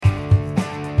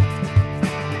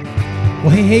Well,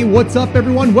 hey, what's up,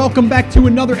 everyone? Welcome back to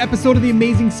another episode of the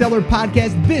Amazing Seller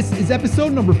Podcast. This is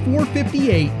episode number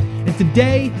 458, and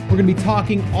today we're going to be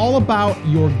talking all about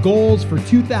your goals for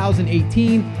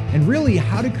 2018 and really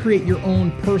how to create your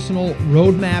own personal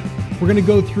roadmap. We're going to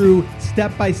go through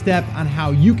step by step on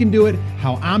how you can do it,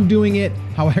 how I'm doing it,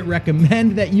 how I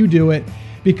recommend that you do it,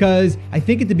 because I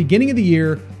think at the beginning of the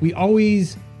year, we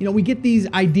always we get these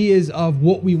ideas of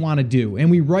what we want to do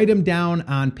and we write them down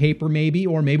on paper maybe,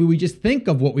 or maybe we just think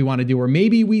of what we want to do, or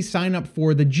maybe we sign up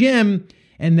for the gym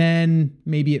and then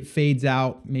maybe it fades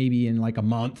out maybe in like a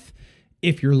month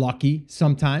if you're lucky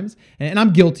sometimes. And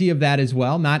I'm guilty of that as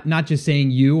well. Not just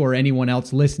saying you or anyone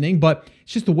else listening, but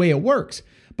it's just the way it works.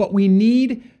 But we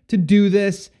need to do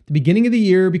this at the beginning of the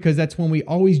year because that's when we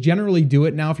always generally do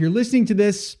it. Now, if you're listening to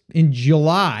this in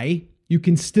July, you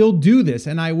can still do this,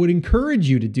 and I would encourage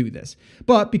you to do this.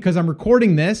 But because I'm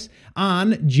recording this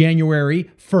on January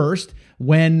 1st,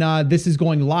 when this is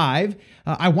going live,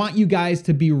 I want you guys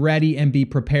to be ready and be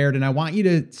prepared, and I want you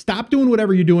to stop doing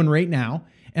whatever you're doing right now,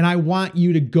 and I want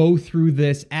you to go through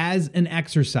this as an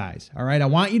exercise, all right? I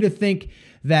want you to think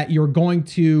that you're going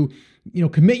to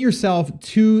commit yourself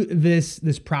to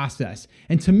this process.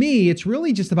 And to me, it's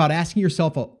really just about asking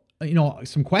yourself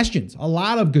some questions, a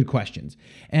lot of good questions.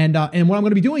 And what I'm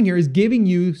going to be doing here is giving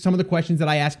you some of the questions that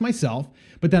I ask myself,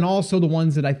 but then also the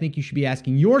ones that I think you should be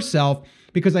asking yourself,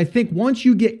 because I think once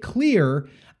you get clear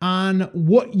on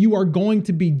what you are going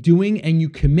to be doing and you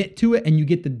commit to it and you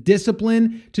get the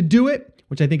discipline to do it,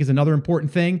 which I think is another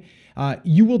important thing,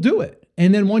 you will do it.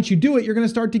 And then once you do it, you're going to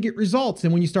start to get results.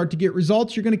 And when you start to get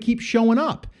results, you're going to keep showing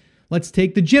up. Let's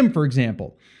take the gym, for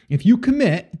example. If you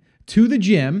commit to the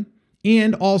gym,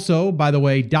 and also, by the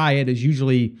way, diet is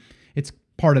usually, it's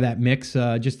part of that mix.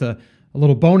 Just a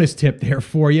little bonus tip there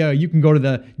for you. You can go to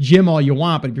the gym all you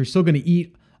want, but if you're still going to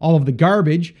eat all of the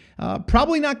garbage,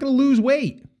 probably not going to lose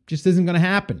weight. Just isn't going to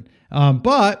happen.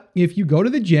 But if you go to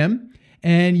the gym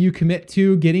and you commit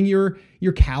to getting your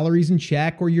calories in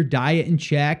check or your diet in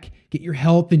check, get your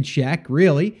health in check,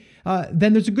 really,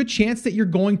 then there's a good chance that you're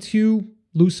going to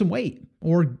lose some weight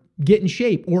or get in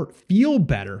shape or feel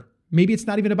better. Maybe it's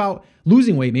not even about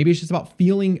losing weight. Maybe it's just about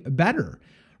feeling better,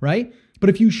 right? But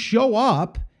if you show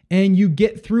up and you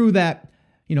get through that,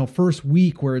 first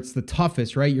week where it's the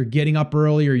toughest, right? You're getting up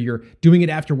early or you're doing it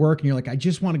after work and you're like, I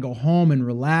just want to go home and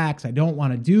relax. I don't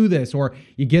want to do this. Or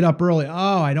you get up early.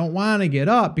 Oh, I don't want to get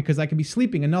up because I could be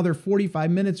sleeping another 45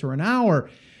 minutes or an hour.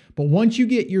 But once you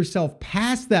get yourself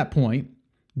past that point,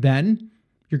 then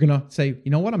you're going to say,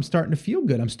 you know what? I'm starting to feel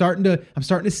good. I'm starting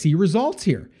to see results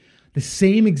here. The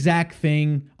same exact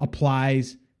thing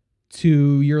applies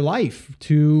to your life,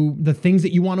 to the things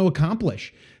that you want to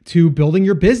accomplish, to building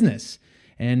your business.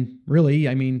 And really,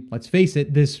 let's face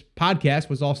it, this podcast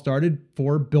was all started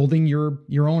for building your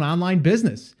own online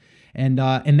business. And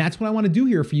that's what I want to do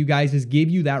here for you guys, is give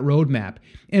you that roadmap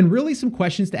and really some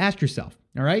questions to ask yourself.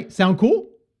 All right? Sound cool?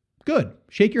 Good.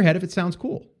 Shake your head if it sounds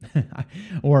cool.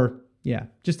 Or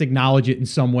just acknowledge it in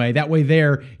some way. That way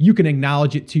there, you can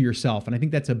acknowledge it to yourself. And I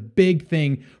think that's a big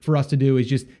thing for us to do, is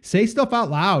just say stuff out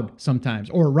loud sometimes,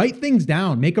 or write things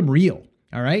down, make them real.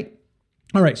 All right.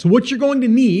 So what you're going to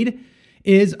need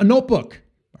is a notebook.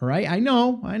 All right. I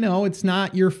know it's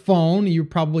not your phone. You're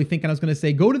probably thinking I was going to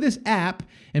say, go to this app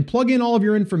and plug in all of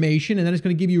your information, and then it's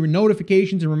going to give you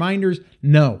notifications and reminders.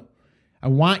 No, I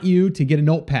want you to get a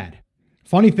notepad.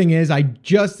 Funny thing is, I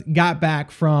just got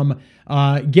back from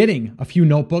getting a few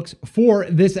notebooks for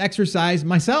this exercise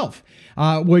myself,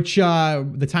 which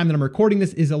the time that I'm recording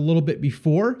this is a little bit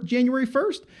before January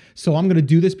 1st. So I'm going to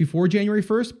do this before January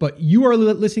 1st, but you are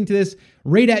listening to this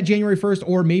right at January 1st,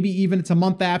 or maybe even it's a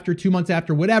month after, 2 months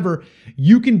after, whatever.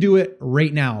 You can do it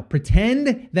right now.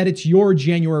 Pretend that it's your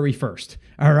January 1st.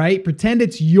 All right. Pretend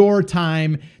it's your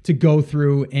time to go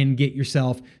through and get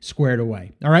yourself squared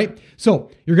away. All right.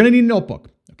 So you're going to need a notebook.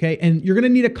 Okay. And you're going to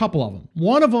need a couple of them.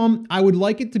 One of them, I would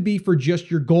like it to be for just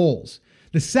your goals.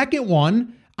 The second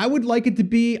one, I would like it to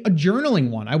be a journaling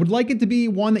one. I would like it to be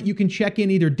one that you can check in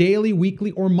either daily,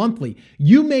 weekly, or monthly.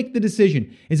 You make the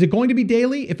decision. Is it going to be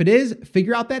daily? If it is,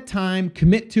 figure out that time,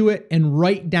 commit to it, and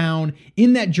write down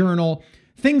in that journal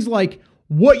things like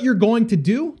what you're going to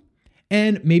do,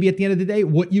 and maybe at the end of the day,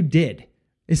 what you did.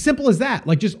 As simple as that.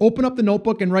 Like, just open up the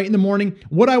notebook and write in the morning,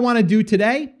 what I want to do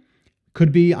today.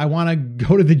 Could be, I want to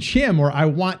go to the gym, or I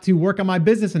want to work on my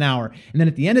business an hour. And then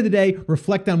at the end of the day,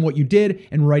 reflect on what you did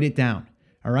and write it down.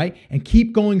 All right. And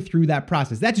keep going through that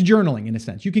process. That's journaling in a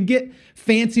sense. You can get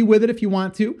fancy with it if you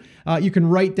want to. You can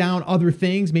write down other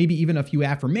things, maybe even a few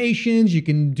affirmations. You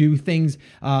can do things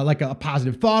like a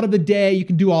positive thought of the day. You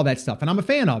can do all that stuff. And I'm a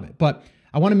fan of it. But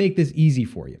I want to make this easy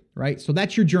for you, right? So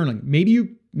that's your journaling.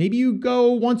 Maybe you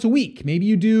go once a week. Maybe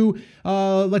you do,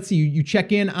 let's see, you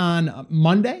check in on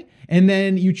Monday and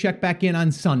then you check back in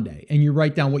on Sunday and you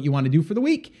write down what you want to do for the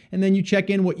week. And then you check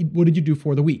in what did you do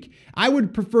for the week. I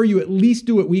would prefer you at least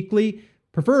do it weekly,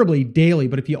 preferably daily.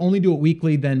 But if you only do it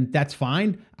weekly, then that's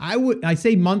fine. I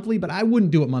say monthly, but I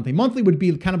wouldn't do it monthly. Monthly would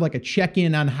be kind of like a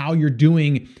check-in on how you're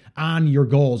doing on your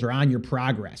goals or on your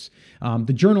progress.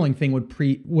 The journaling thing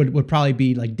would probably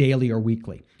be like daily or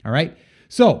weekly. All right.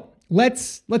 So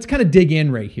let's kind of dig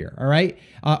in right here. All right.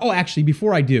 Actually,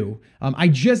 before I do, I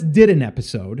just did an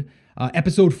episode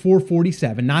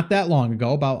 447, not that long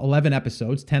ago, about 11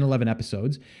 episodes.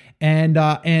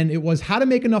 And it was how to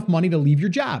make enough money to leave your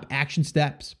job, action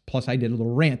steps. Plus I did a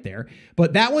little rant there,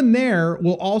 but that one there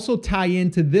will also tie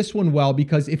into this one well,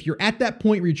 because if you're at that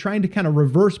point where you're trying to kind of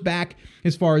reverse back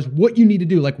as far as what you need to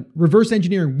do, like reverse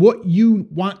engineering, what you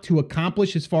want to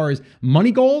accomplish as far as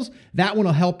money goals, that one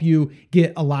will help you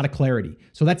get a lot of clarity.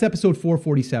 So that's episode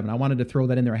 447. I wanted to throw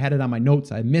that in there. I had it on my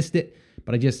notes. I missed it,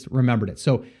 but I just remembered it.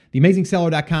 So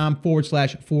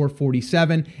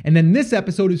theamazingseller.com/447. And then this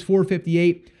episode is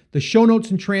 458. The show notes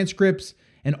and transcripts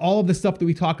and all of the stuff that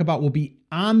we talk about will be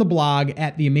on the blog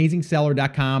at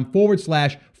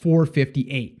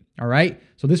theamazingseller.com/458. All right.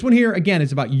 So this one here, again,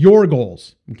 is about your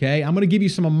goals. Okay. I'm going to give you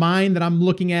some of mine that I'm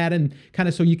looking at and kind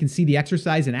of so you can see the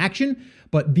exercise in action.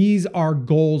 But these are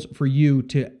goals for you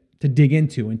to dig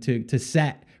into and to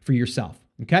set for yourself.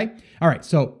 Okay. All right.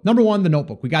 So number one, the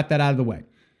notebook. We got that out of the way.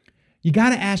 You got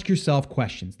to ask yourself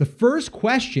questions. The first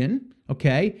question,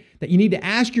 okay, that you need to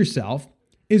ask yourself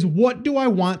is, what do I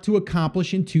want to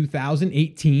accomplish in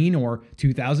 2018 or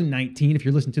 2019 if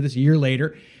you're listening to this a year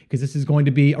later, because this is going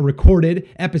to be a recorded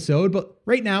episode, but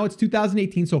right now it's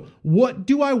 2018. So what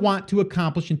do I want to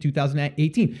accomplish in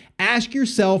 2018? Ask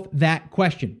yourself that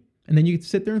question. And then you can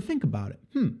sit there and think about it.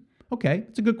 Okay,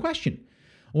 that's a good question.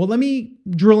 Well, let me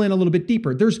drill in a little bit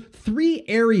deeper. There's 3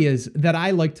 areas that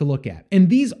I like to look at, and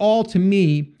these all, to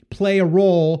me, play a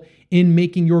role in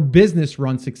making your business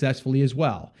run successfully as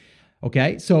well.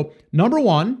 Okay, so number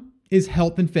 1 is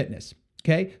health and fitness.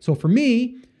 Okay, so for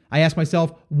me, I ask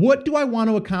myself, what do I want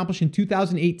to accomplish in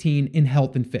 2018 in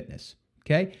health and fitness?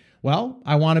 Okay, well,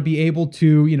 I want to be able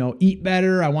to, eat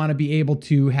better. I want to be able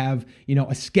to have,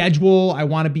 a schedule. I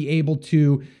want to be able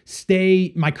to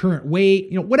stay my current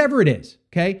weight, whatever it is.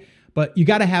 Okay. But you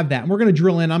got to have that. And we're going to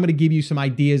drill in. I'm going to give you some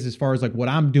ideas as far as like what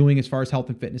I'm doing as far as health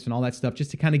and fitness and all that stuff,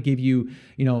 just to kind of give you,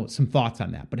 some thoughts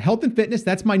on that. But health and fitness,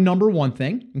 that's my number 1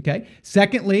 thing. Okay.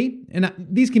 Secondly, and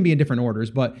these can be in different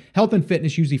orders, but health and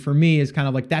fitness usually for me is kind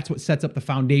of like, that's what sets up the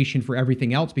foundation for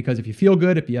everything else. Because if you feel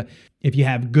good, if you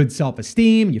have good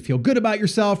self-esteem, you feel good about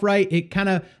yourself, right? It kind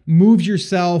of moves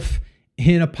yourself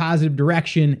in a positive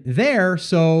direction there.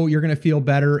 So you're going to feel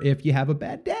better if you have a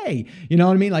bad day. You know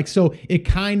what I mean? Like, so it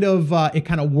kind of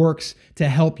works to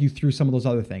help you through some of those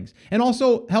other things, and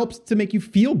also helps to make you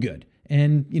feel good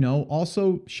and,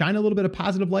 also shine a little bit of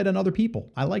positive light on other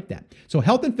people. I like that. So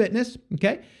health and fitness.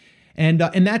 Okay. And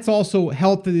that's also,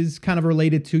 health is kind of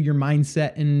related to your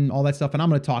mindset and all that stuff. And I'm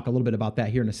going to talk a little bit about that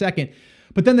here in a second.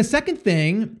 But then the second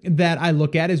thing that I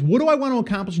look at is, what do I want to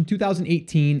accomplish in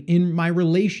 2018 in my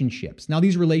relationships? Now,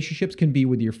 these relationships can be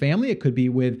with your family. It could be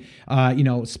with,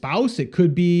 spouse. It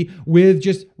could be with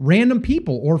just random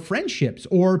people or friendships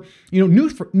or,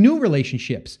 new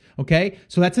relationships. Okay.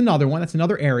 So that's another one. That's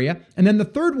another area. And then the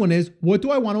third one is, what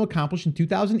do I want to accomplish in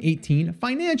 2018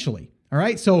 financially? All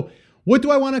right. So what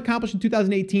do I want to accomplish in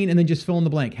 2018? And then just fill in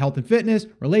the blank: health and fitness,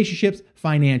 relationships,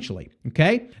 financially.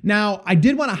 Okay. Now, I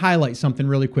did want to highlight something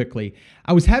really quickly.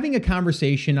 I was having a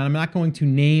conversation, and I'm not going to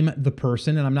name the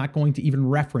person, and I'm not going to even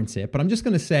reference it, but I'm just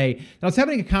going to say that I was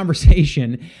having a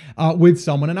conversation with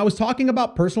someone, and I was talking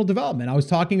about personal development. I was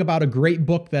talking about a great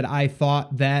book that I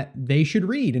thought that they should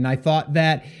read. And I thought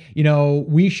that,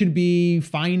 we should be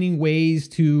finding ways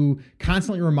to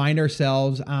constantly remind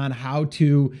ourselves on how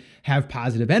to have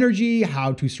positive energy,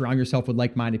 how to surround yourself with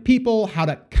like-minded people, how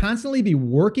to constantly be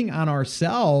working on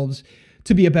ourselves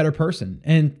to be a better person.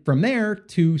 And from there,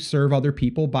 to serve other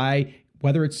people by,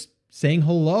 whether it's saying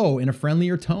hello in a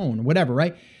friendlier tone, whatever,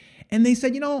 right? And they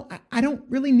said, I don't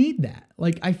really need that.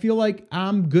 Like, I feel like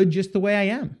I'm good just the way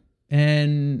I am.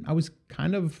 And I was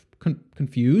kind of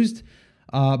confused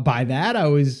by that. I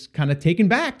was kind of taken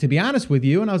back, to be honest with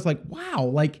you. And I was like, wow,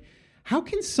 like, how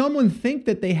can someone think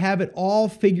that they have it all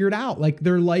figured out? Like,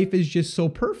 their life is just so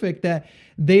perfect that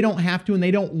they don't have to and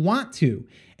they don't want to.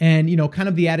 And, kind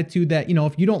of the attitude that,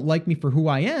 if you don't like me for who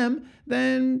I am,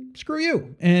 then screw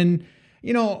you. And,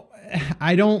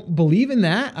 I don't believe in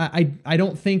that. I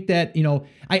don't think that,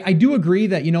 I do agree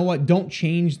that, don't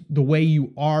change the way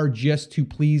you are just to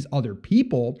please other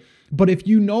people. But if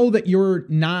you know that you're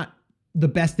not the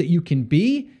best that you can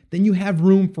be, then you have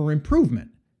room for improvement.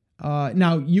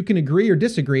 Now, you can agree or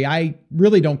disagree. I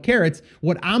really don't care. It's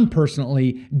what I'm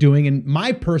personally doing. And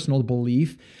my personal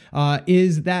belief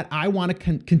is that I want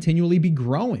to continually be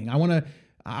growing. I want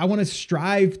to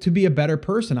strive to be a better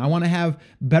person. I want to have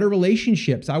better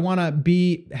relationships. I want to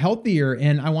be healthier,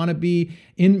 and I want to be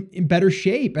in better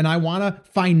shape. And I want to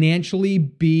financially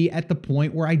be at the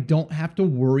point where I don't have to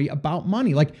worry about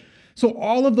money. So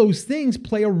all of those things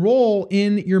play a role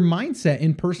in your mindset,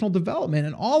 in personal development,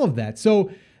 and all of that. So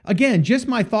again, just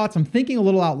my thoughts. I'm thinking a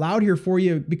little out loud here for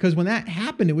you, because when that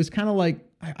happened, it was kind of like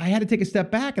I had to take a step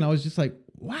back, and I was just like,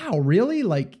 wow, really?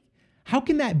 How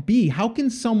can that be? How can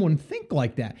someone think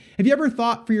like that? Have you ever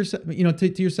thought for yourself,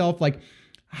 to yourself,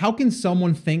 how can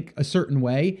someone think a certain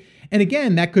way? And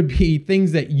again, that could be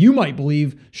things that you might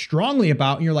believe strongly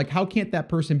about, and you're like, how can't that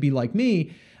person be like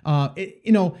me?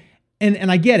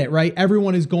 And I get it, right?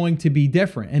 Everyone is going to be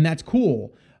different, and that's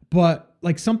cool. But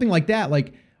something like that,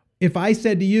 if I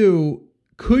said to you,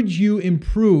 could you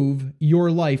improve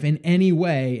your life in any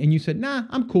way? And you said, nah,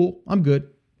 I'm cool. I'm good.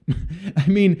 I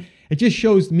mean, it just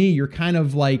shows me you're kind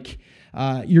of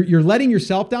you're letting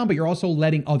yourself down, but you're also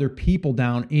letting other people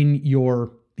down in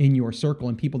your circle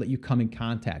and people that you come in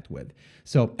contact with.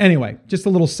 So anyway, just a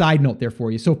little side note there for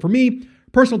you. So for me,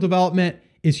 personal development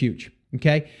is huge.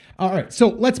 Okay. All right. So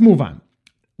let's move on.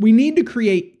 We need to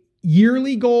create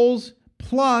yearly goals.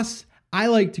 Plus, I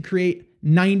like to create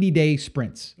 90-day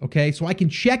sprints. Okay. So I can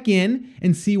check in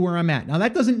and see where I'm at. Now,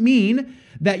 that doesn't mean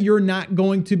that you're not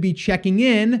going to be checking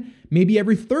in maybe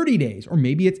every 30 days, or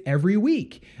maybe it's every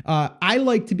week. I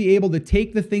like to be able to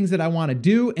take the things that I want to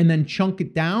do and then chunk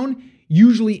it down,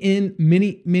 usually in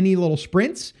mini little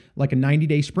sprints, like a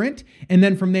 90-day sprint. And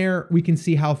then from there, we can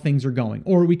see how things are going,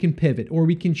 or we can pivot, or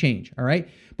we can change. All right.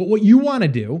 But what you want to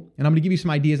do, and I'm going to give you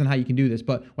some ideas on how you can do this,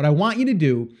 but what I want you to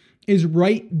do is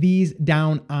write these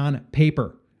down on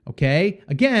paper. Okay.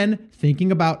 Again,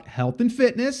 thinking about health and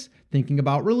fitness, thinking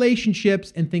about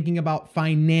relationships, and thinking about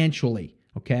financially.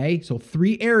 Okay. So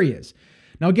 3 areas.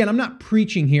 Now, again, I'm not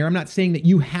preaching here. I'm not saying that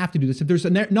you have to do this. If there's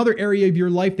another area of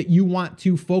your life that you want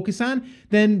to focus on,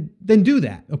 then do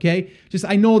that. Okay.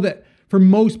 I know that for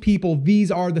most people,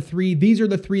 these are the 3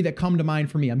 that come to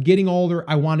mind for me. I'm getting older.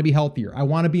 I want to be healthier. I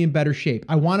want to be in better shape.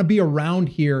 I want to be around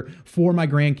here for my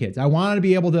grandkids. I want to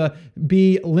be able to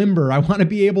be limber. I want to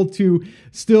be able to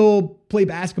still play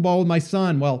basketball with my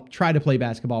son. Well, try to play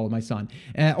basketball with my son,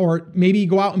 or maybe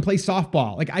go out and play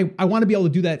softball. I want to be able to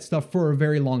do that stuff for a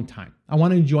very long time. I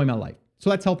want to enjoy my life. So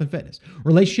that's health and fitness.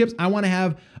 Relationships, I want to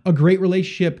have a great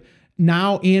relationship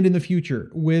now and in the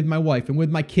future with my wife and with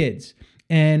my kids.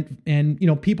 And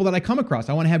people that I come across,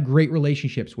 I want to have great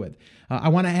relationships with. I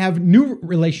want to have new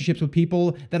relationships with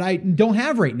people that I don't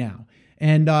have right now,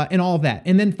 and all of that.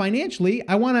 And then financially,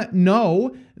 I want to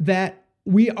know that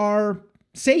we are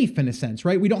safe in a sense,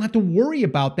 right? We don't have to worry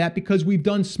about that because we've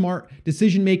done smart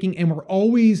decision making, and we're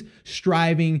always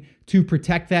striving to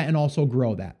protect that and also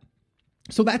grow that.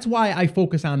 So that's why I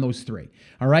focus on those 3.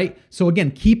 All right. So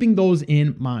again, keeping those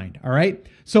in mind. All right.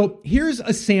 So here's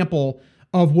a sample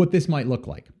of what this might look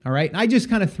like. All right. And I just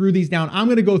kind of threw these down. I'm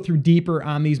going to go through deeper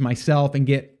on these myself and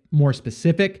get more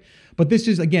specific, but this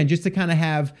is, again, just to kind of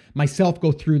have myself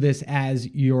go through this as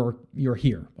you're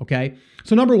here. Okay.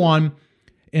 So number 1,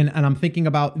 and I'm thinking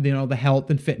about, the health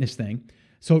and fitness thing.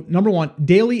 So number 1,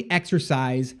 daily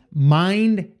exercise,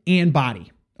 mind and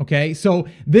body. Okay. So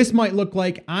this might look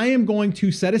like I am going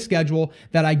to set a schedule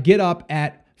that I get up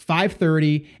at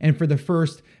 5:30, and for the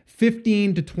first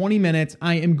 15 to 20 minutes,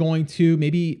 I am going to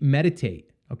maybe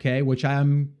meditate, okay, which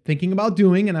I'm thinking about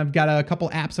doing, and I've got a couple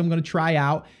apps I'm going to try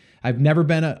out. I've never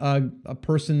been a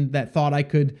person that thought I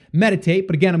could meditate,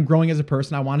 but again, I'm growing as a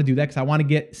person. I want to do that because I want to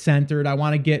get centered. I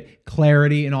want to get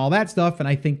clarity and all that stuff, and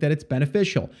I think that it's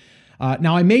beneficial.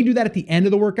 Now, I may do that at the end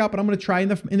of the workout, but I'm going to try in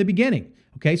the beginning.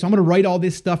 Okay, so I'm going to write all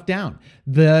this stuff down.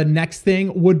 The next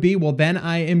thing would be, well, then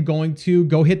I am going to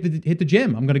go hit the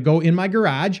gym. I'm going to go in my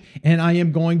garage, and I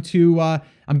am going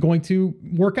to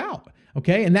work out.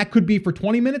 Okay, and that could be for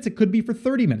 20 minutes. It could be for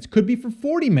 30 minutes. Could be for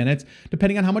 40 minutes,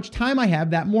 depending on how much time I have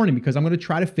that morning, because I'm going to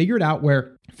try to figure it out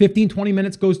where 15, 20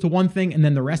 minutes goes to one thing, and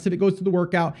then the rest of it goes to the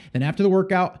workout. Then after the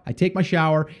workout, I take my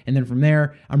shower, and then from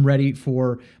there, I'm ready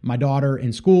for my daughter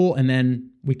in school, and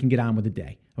then we can get on with the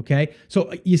day. Okay,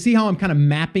 so you see how I'm kind of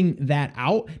mapping that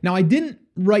out. Now, I didn't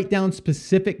write down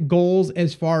specific goals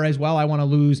as far as, well, I want to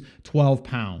lose 12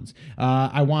 pounds.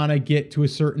 I want to get to a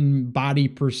certain body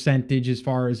percentage as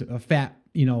far as a fat,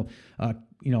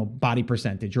 body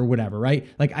percentage or whatever, right?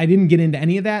 Like I didn't get into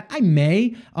any of that. I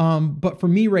may, but for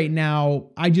me right now,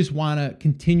 I just want to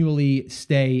continually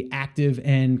stay active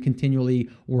and continually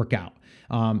work out,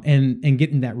 and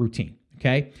get in that routine.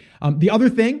 Okay. The other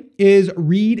thing is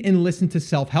read and listen to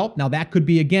self-help. Now that could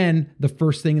be, again, the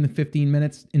first thing in the 15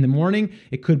 minutes in the morning.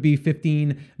 It could be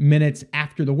 15 minutes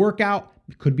after the workout.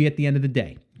 It could be at the end of the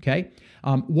day. Okay.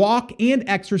 Walk and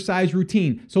exercise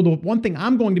routine. So the one thing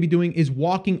I'm going to be doing is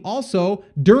walking also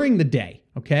during the day.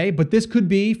 Okay. But this could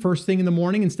be first thing in the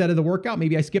morning instead of the workout.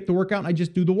 Maybe I skip the workout and I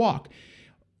just do the walk.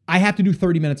 I have to do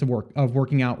 30 minutes of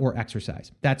working out or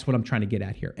exercise. That's what I'm trying to get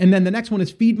at here. And then the next one is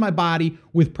feed my body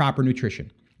with proper nutrition.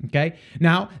 Okay.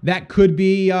 Now that could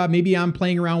be, maybe I'm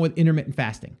playing around with intermittent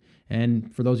fasting.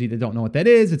 And for those of you that don't know what that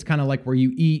is, it's kind of like where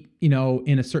you eat,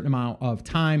 in a certain amount of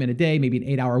time in a day, maybe an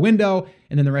 8-hour window.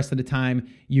 And then the rest of the time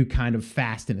you kind of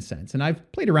fast in a sense. And I've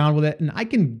played around with it and I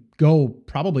can go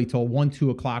probably till 1-2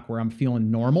 o'clock where I'm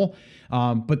feeling normal.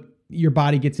 But your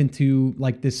body gets into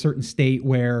like this certain state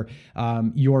where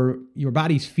your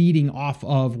body's feeding off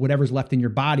of whatever's left in your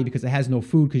body because it has no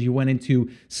food because you went into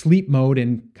sleep mode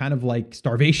and kind of like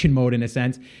starvation mode in a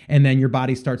sense. And then your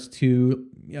body starts to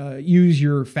use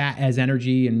your fat as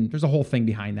energy. And there's a whole thing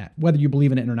behind that. Whether you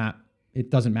believe in it or not, it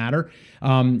doesn't matter.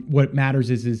 What matters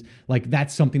is like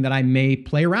that's something that I may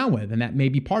play around with, and that may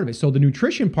be part of it. So the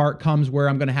nutrition part comes where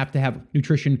I'm going to have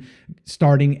nutrition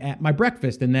starting at my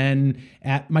breakfast, and then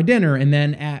at my dinner, and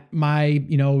then at my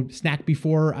snack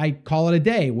before I call it a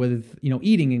day with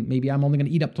eating. And maybe I'm only going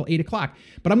to eat up till 8 o'clock,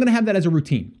 but I'm going to have that as a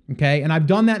routine. Okay, and I've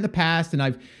done that in the past, and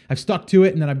I've stuck to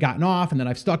it, and then I've gotten off, and then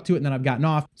I've stuck to it, and then I've gotten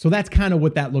off. So that's kind of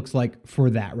what that looks like for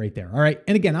that right there. All right,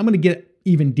 and again, I'm going to get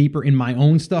even deeper in my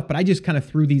own stuff, but I just kind of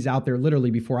threw these out there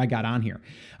literally before I got on here.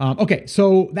 Okay,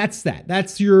 so that's that.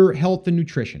 That's your health and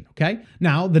nutrition, okay?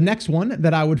 Now, the next one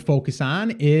that I would focus on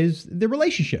is the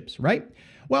relationships, right?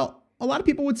 Well, a lot of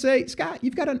people would say, Scott,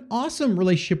 you've got an awesome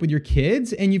relationship with your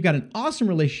kids and you've got an awesome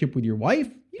relationship with your wife.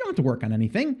 You don't have to work on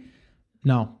anything.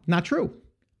 No, not true.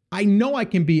 I know I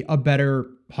can be a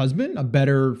better husband, a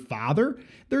better father.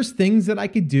 There's things that I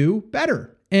could do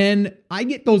better. And I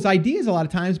get those ideas a lot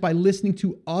of times by listening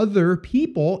to other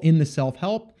people in the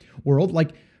self-help world.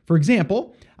 Like, for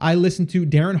example, I listen to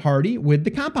Darren Hardy with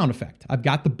The Compound Effect. I've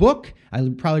got the book. I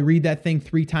probably read that thing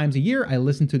 3 times a year. I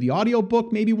listen to the audio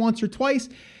book maybe once or twice.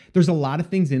 There's a lot of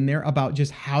things in there about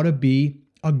just how to be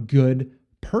a good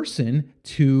person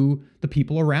to the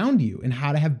people around you and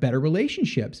how to have better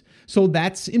relationships. So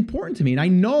that's important to me. And I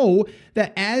know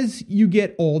that as you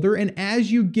get older and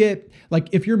as you get, like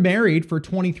if you're married for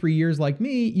 23 years like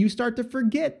me, you start to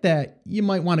forget that you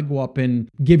might want to go up and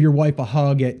give your wife a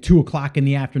hug at 2 o'clock in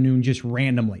the afternoon just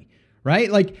randomly.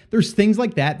 Right? Like there's things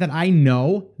like that I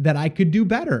know that I could do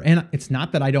better. And it's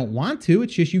not that I don't want to,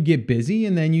 it's just you get busy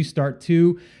and then you start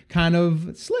to kind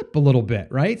of slip a little bit,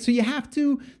 right? So you have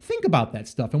to think about that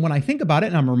stuff. And when I think about it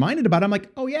and I'm reminded about it, I'm like,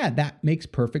 oh yeah, that makes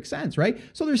perfect sense, right?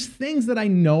 So there's things that I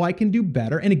know I can do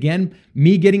better. And again,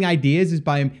 me getting ideas is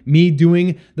by me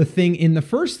doing the thing in the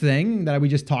first thing that we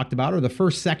just talked about, or the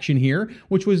first section here,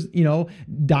 which was,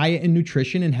 diet and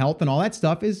nutrition and health and all that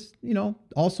stuff is,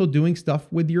 also doing stuff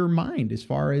with your mind as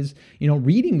far as,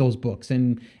 reading those books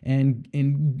and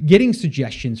getting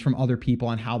suggestions from other people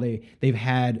on how they've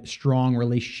had strong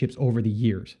relationships over the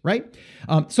years, right?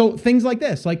 So things like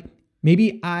this, like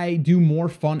maybe I do more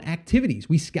fun activities.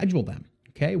 We schedule them,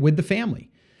 okay, with the family.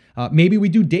 Maybe we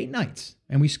do date nights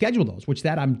and we schedule those, which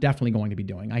that I'm definitely going to be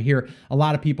doing. I hear a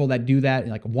lot of people that do that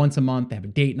like once a month. They have a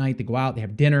date night, they go out, they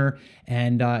have dinner,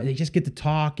 and they just get to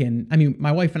talk. And I mean,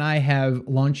 my wife and I have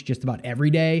lunch just about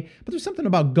every day, but there's something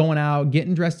about going out,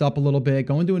 getting dressed up a little bit,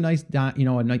 going to a nice, a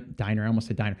nice diner. I almost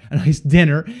said diner, a nice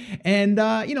dinner, and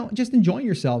just enjoying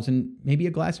yourselves, and maybe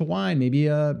a glass of wine, maybe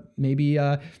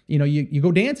you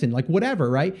go dancing, like whatever,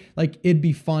 right? Like it'd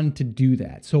be fun to do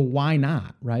that. So why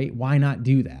not, right? Why not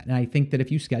do that? And I think that if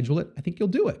you schedule it, I think you'll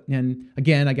do it. And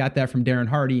again, I got that from Darren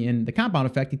Hardy in The Compound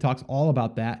Effect. He talks all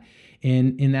about that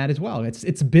in that as well.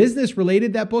 It's business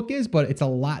related, that book is, but it's a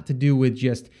lot to do with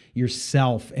just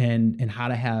yourself and how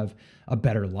to have a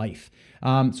better life.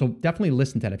 So definitely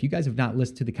listen to that. If you guys have not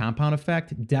listened to The Compound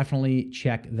Effect, definitely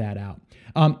check that out.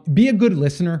 Be a good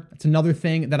listener. That's another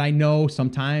thing that I know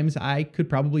sometimes I could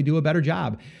probably do a better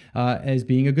job as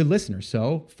being a good listener.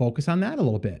 So focus on that a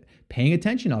little bit, paying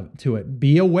attention to it,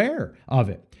 be aware of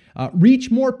it. Reach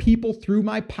more people through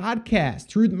my podcast,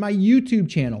 through my YouTube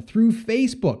channel, through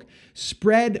Facebook.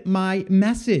 Spread my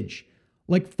message.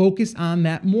 Like focus on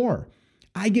that more.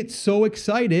 I get so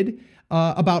excited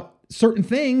about certain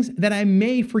things that I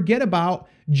may forget about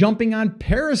jumping on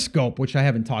Periscope, which I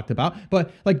haven't talked about,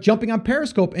 but like jumping on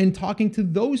Periscope and talking to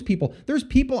those people. There's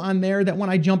people on there that when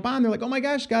I jump on, they're like, oh my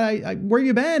gosh, God, where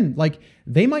you been? Like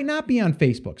they might not be on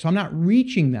Facebook, so I'm not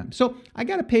reaching them. So I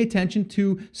got to pay attention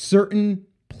to certain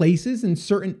places and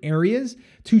certain areas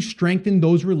to strengthen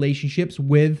those relationships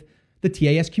with the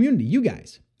TAS community, you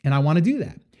guys. And I want to do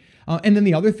that. And then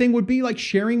the other thing would be like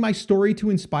sharing my story to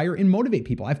inspire and motivate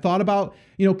people. I've thought about,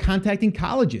 contacting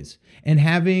colleges and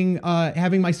having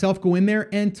myself go in there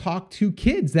and talk to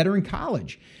kids that are in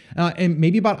college, and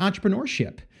maybe about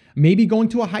entrepreneurship, maybe going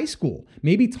to a high school,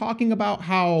 maybe talking about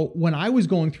how when I was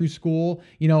going through school,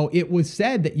 it was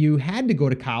said that you had to go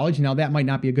to college. Now that might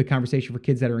not be a good conversation for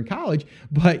kids that are in college,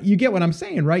 but you get what I'm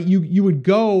saying, right? You would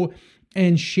go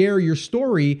and share your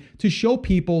story to show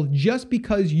people just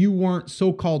because you weren't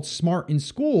so-called smart in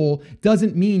school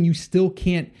doesn't mean you still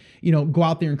can't, go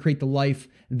out there and create the life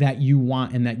that you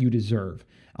want and that you deserve.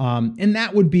 And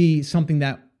that would be something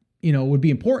that, would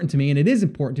be important to me, and it is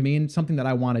important to me and something that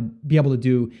I want to be able to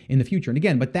do in the future. And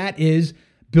again, but that is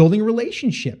building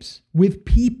relationships with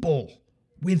people.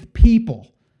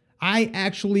 I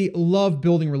actually love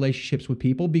building relationships with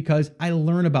people because I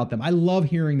learn about them. I love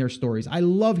hearing their stories. I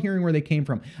love hearing where they came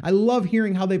from. I love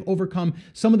hearing how they've overcome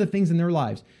some of the things in their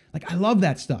lives. Like, I love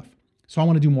that stuff. So I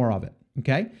want to do more of it.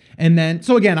 Okay. And then,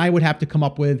 so again, I would have to come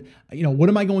up with, what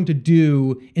am I going to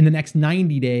do in the next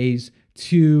 90 days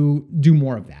to do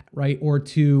more of that, right? Or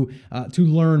to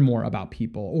learn more about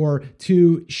people or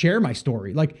to share my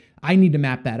story. Like, I need to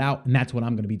map that out, and that's what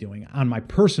I'm going to be doing on my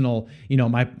personal,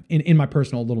 in my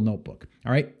personal little notebook.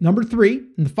 All right. Number 3,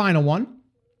 and the final one,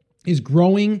 is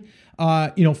growing,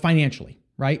 financially,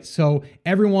 right? So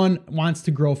everyone wants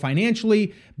to grow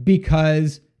financially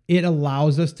because it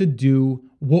allows us to do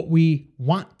what we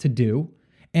want to do,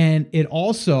 and it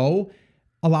also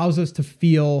allows us to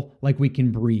feel like we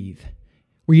can breathe,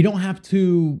 where you don't have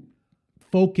to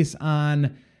focus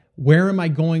on where am I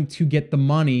going to get the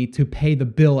money to pay the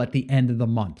bill at the end of the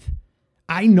month.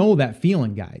 I know that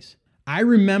feeling, guys. I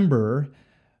remember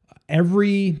I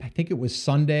think it was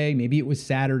Sunday, maybe it was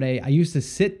Saturday, I used to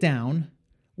sit down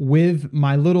with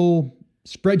my little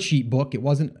spreadsheet book. It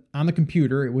wasn't on the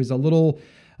computer. It was a little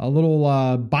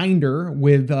binder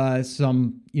with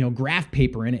some graph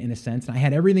paper in it, in a sense. And I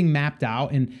had everything mapped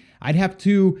out, and I'd have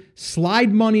to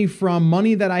slide money from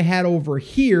money that I had over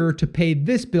here to pay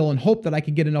this bill and hope that I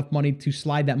could get enough money to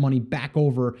slide that money back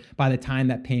over by the time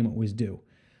that payment was due.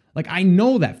 Like, I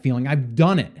know that feeling. I've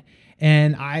done it,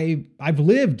 and I've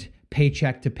lived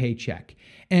paycheck to paycheck.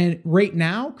 And right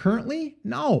now, currently,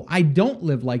 no, I don't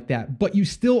live like that. But you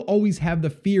still always have the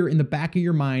fear in the back of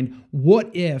your mind.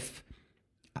 What if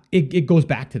it goes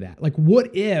back to that? Like,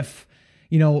 what if,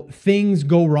 things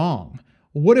go wrong?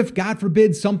 What if, God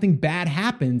forbid, something bad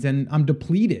happens and I'm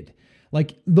depleted?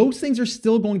 Like, those things are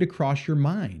still going to cross your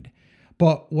mind.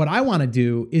 But what I want to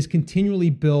do is continually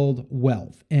build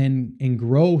wealth and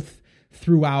growth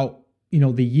throughout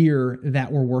the year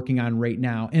that we're working on right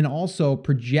now, and also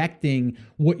projecting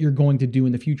what you're going to do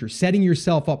in the future, setting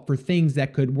yourself up for things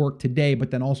that could work today, but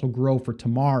then also grow for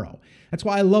tomorrow. That's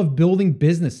why I love building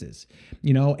businesses,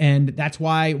 and that's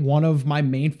why one of my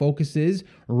main focuses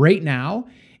right now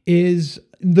is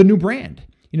the new brand.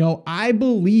 I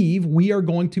believe we are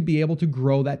going to be able to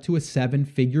grow that to a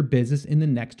 7-figure business in the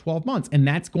next 12 months. And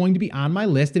that's going to be on my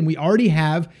list. And we already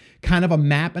have kind of a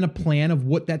map and a plan of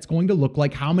what that's going to look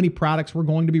like, how many products we're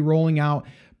going to be rolling out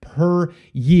per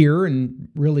year. And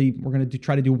really, we're going to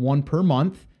try to do one per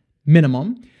month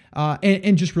minimum,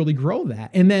 and just really grow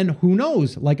that. And then who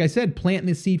knows, like I said, planting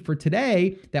the seed for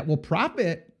today that will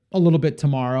profit a little bit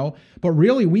tomorrow, but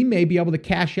really we may be able to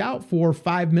cash out for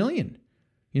 $5 million.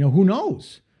 Who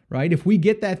knows, right? If we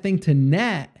get that thing to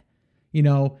net,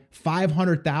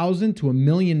 $500,000 to $1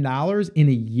 million in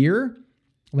a year,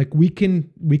 like we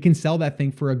can sell that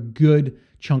thing for a good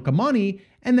chunk of money.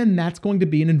 And then that's going to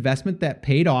be an investment that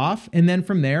paid off. And then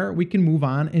from there, we can move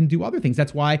on and do other things.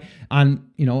 That's why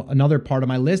another part of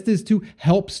my list is to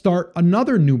help start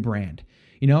another new brand.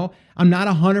 I'm not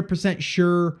 100%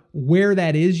 sure where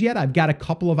that is yet. I've got a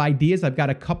couple of ideas. I've got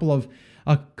a couple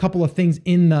of things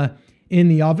in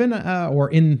the oven, or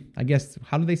in, I guess,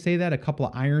 how do they say that? A couple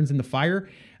of irons in the fire.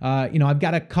 I've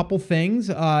got a couple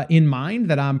things in mind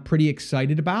that I'm pretty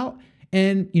excited about.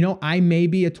 And, I may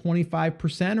be a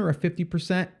 25% or a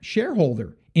 50%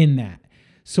 shareholder in that.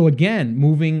 So again,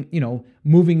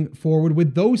 moving forward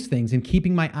with those things and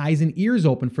keeping my eyes and ears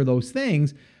open for those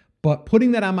things, but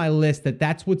putting that on my list,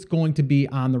 that's what's going to be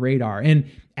on the radar.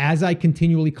 And as I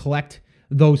continually collect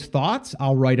those thoughts,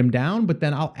 I'll write them down, but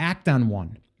then I'll act on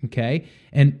one. Okay.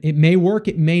 And it may work,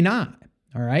 it may not.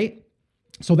 All right.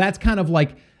 So that's kind of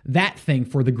like that thing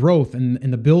for the growth and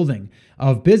the building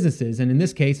of businesses. And in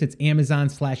this case, it's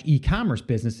Amazon/e-commerce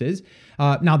businesses.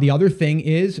 Now, the other thing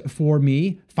is for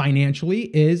me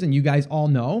financially is, and you guys all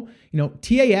know,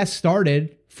 TAS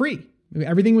started free.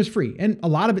 Everything was free. And a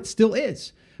lot of it still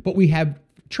is, but we have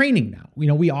training now.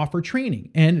 We offer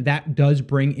training, and that does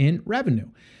bring in revenue,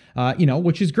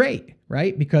 which is great,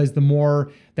 right? Because the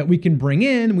more that we can bring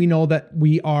in, we know that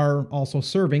we are also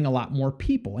serving a lot more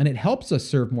people, and it helps us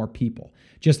serve more people.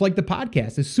 Just like the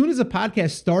podcast. As soon as a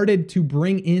podcast started to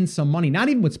bring in some money, not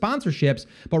even with sponsorships,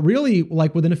 but really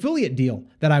like with an affiliate deal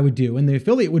that I would do. And the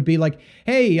affiliate would be like,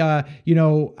 hey,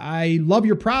 I love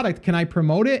your product. Can I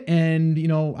promote it? And,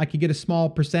 I could get a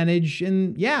small percentage,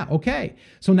 and yeah, okay.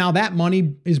 So now that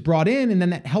money is brought in, and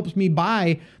then that helps me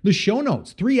buy the show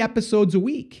notes, 3 episodes a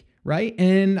week, right?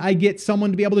 And I get someone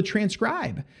to be able to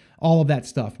transcribe all of that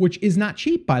stuff, which is not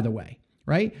cheap, by the way,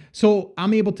 right? So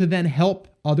I'm able to then help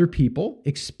other people,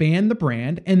 expand the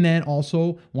brand. And then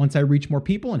also, once I reach more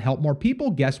people and help more people,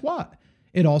 guess what?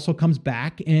 It also comes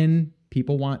back and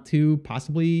people want to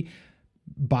possibly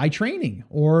buy training,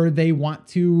 or they want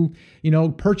to,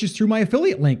 purchase through my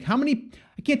affiliate link.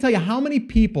 I can't tell you how many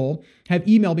people have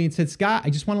emailed me and said, Scott,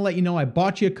 I just want to let you know I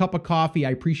bought you a cup of coffee.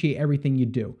 I appreciate everything you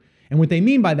do. And what they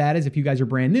mean by that is, if you guys are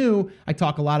brand new, I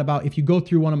talk a lot about if you go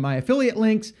through one of my affiliate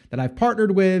links that I've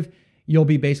partnered with, you'll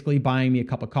be basically buying me a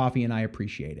cup of coffee, and I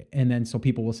appreciate it. And then so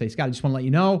people will say, Scott, I just want to let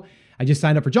you know, I just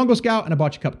signed up for Jungle Scout and I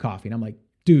bought you a cup of coffee. And I'm like,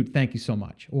 dude, thank you so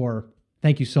much. Or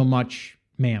thank you so much,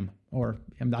 ma'am. Or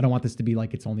I don't want this to be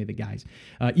like it's only the guys.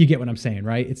 You get what I'm saying,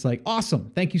 right? It's like,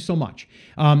 awesome. Thank you so much.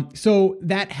 So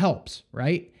that helps,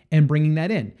 right? And bringing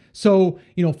that in. So,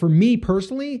 for me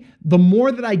personally, the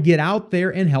more that I get out there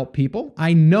and help people,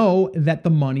 I know that the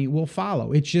money will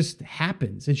follow. It just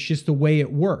happens. It's just the way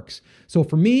it works. So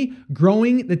for me,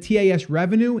 growing the TAS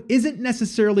revenue isn't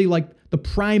necessarily like the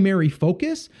primary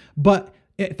focus, but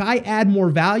if I add more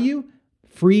value,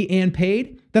 free and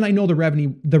paid, then I know the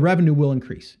revenue will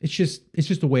increase. It's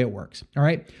just the way it works. All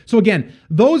right. So again,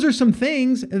 those are some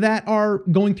things that are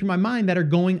going through my mind that are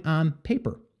going on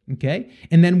paper. Okay.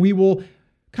 And then we will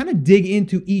kind of dig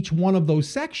into each one of those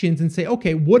sections and say,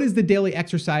 okay, what is the daily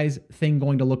exercise thing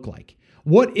going to look like?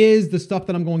 What is the stuff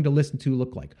that I'm going to listen to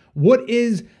look like? What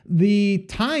is the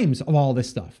times of all this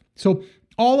stuff? So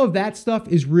all of that stuff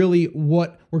is really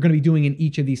what we're going to be doing in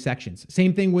each of these sections.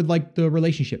 Same thing with like the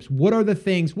relationships. What are the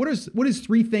things? What is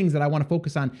 3 things that I want to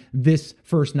focus on this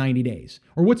first 90 days?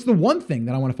 Or what's the one thing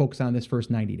that I want to focus on this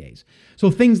first 90 days? So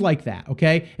things like that,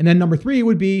 okay? And then number 3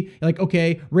 would be like,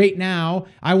 okay, right now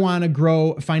I want to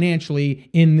grow financially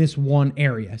in this one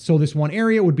area. So this one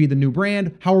area would be the new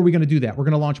brand. How are we going to do that? We're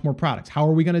going to launch more products. How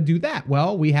are we going to do that?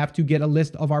 Well, we have to get a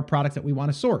list of our products that we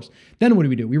want to source. Then what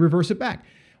do? We reverse it back.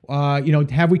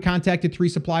 Have we contacted 3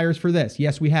 suppliers for this?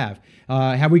 Yes, we have.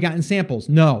 Have we gotten samples?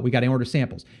 No, we got to order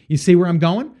samples. You see where I'm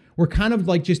going? We're kind of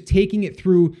like just taking it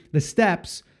through the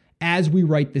steps as we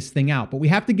write this thing out. But we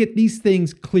have to get these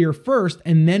things clear first,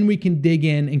 and then we can dig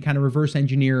in and kind of reverse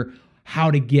engineer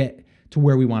how to get to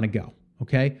where we want to go.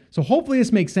 Okay. So hopefully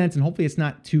this makes sense, and hopefully it's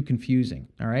not too confusing.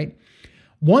 All right.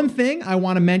 One thing I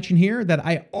want to mention here that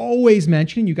I always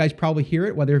mention, you guys probably hear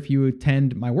it, whether if you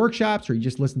attend my workshops or you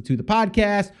just listen to the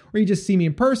podcast or you just see me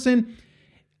in person,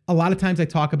 a lot of times I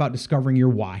talk about discovering your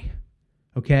why.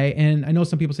 Okay. And I know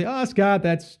some people say, oh, Scott,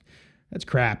 that's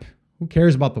crap. Who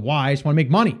cares about the why? I just want to make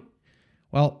money.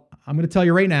 Well, I'm going to tell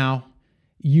you right now,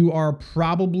 you are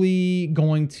probably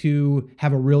going to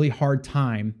have a really hard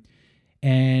time,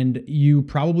 and you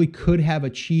probably could have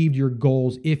achieved your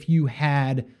goals if you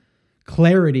had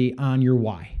clarity on your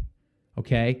why,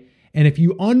 okay? And if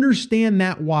you understand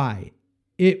that why,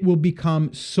 it will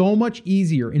become so much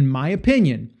easier, in my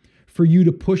opinion, for you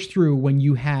to push through when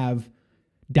you have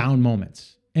down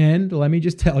moments. And let me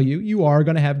just tell you, you are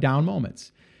going to have down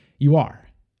moments. You are,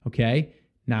 okay?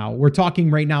 Now, we're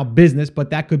talking right now business, but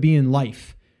that could be in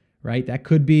life, right? That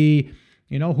could be,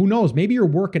 who knows? Maybe you're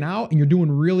working out and you're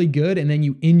doing really good, and then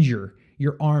you injure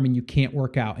your arm and you can't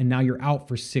work out, and now you're out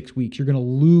for 6 weeks. You're going to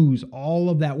lose all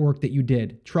of that work that you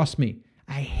did. Trust me,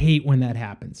 I hate when that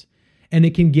happens, and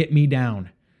it can get me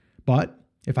down. But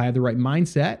if I have the right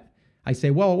mindset, I say,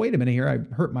 well, wait a minute here.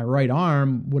 I hurt my right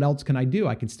arm. What else can I do?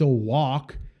 I can still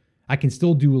walk. I can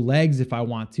still do legs if I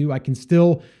want to. I can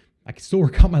still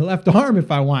work out my left arm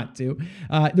if I want to.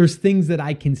 There's things that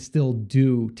I can still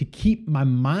do to keep my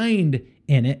mind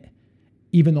in it,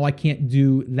 even though I can't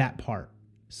do that part.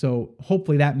 So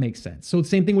hopefully that makes sense. So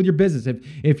same thing with your business.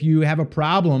 If you have a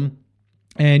problem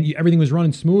and everything was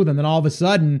running smooth, and then all of a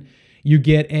sudden you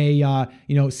get a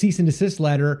cease and desist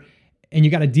letter, and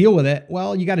you got to deal with it.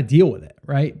 Well, you got to deal with it,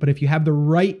 right? But if you have the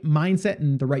right mindset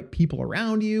and the right people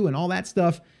around you and all that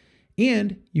stuff,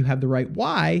 and you have the right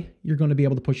why, you're going to be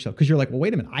able to push yourself, because you're like, well,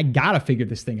 wait a minute, I got to figure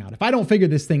this thing out. If I don't figure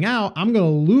this thing out, I'm going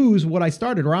to lose what I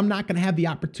started, or I'm not going to have the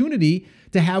opportunity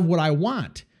to have what I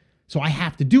want. So I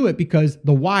have to do it, because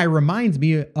the why reminds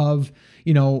me of,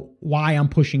 why I'm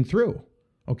pushing through.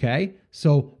 Okay.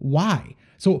 So why?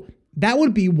 So that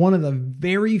would be one of the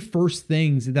very first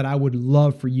things that I would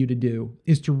love for you to do,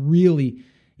 is to really,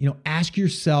 ask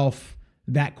yourself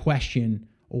that question,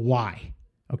 why?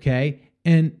 Okay.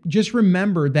 And just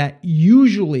remember that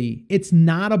usually it's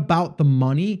not about the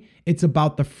money, it's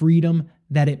about the freedom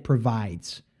that it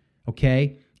provides.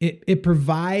 Okay. It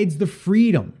provides the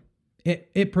freedom.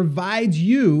 It provides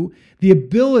you the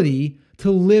ability to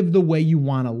live the way you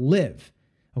want to live.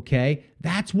 Okay.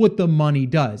 That's what the money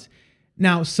does.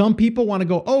 Now, some people want to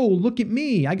go, oh, look at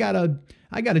me. I got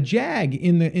a Jag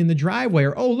in the driveway,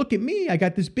 or, oh, look at me. I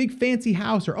got this big fancy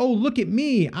house, or, oh, look at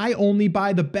me. I only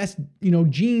buy the best,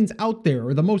 jeans out there,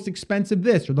 or the most expensive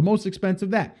this, or the most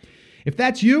expensive that. If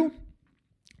that's you,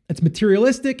 it's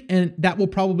materialistic, and that will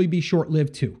probably be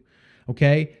short-lived too.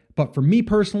 Okay. But for me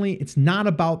personally, it's not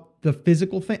about the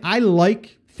physical thing. I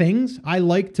like things. I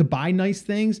like to buy nice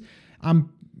things. I'm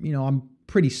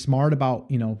pretty smart about,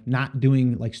 not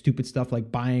doing like stupid stuff, like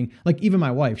buying, like even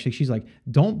my wife, she's like,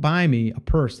 don't buy me a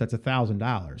purse that's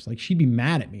 $1,000. Like, she'd be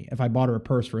mad at me if I bought her a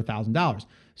purse for $1,000.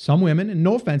 Some women, and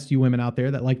no offense to you women out there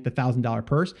that like the $1,000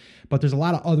 purse, but there's a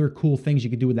lot of other cool things you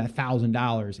could do with that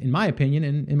 $1,000, in my opinion,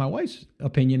 and in my wife's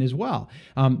opinion as well.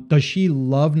 Does she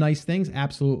love nice things?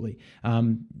 Absolutely.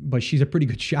 But she's a pretty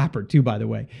good shopper too, by the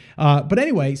way. But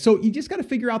anyway, so you just got to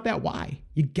figure out that why.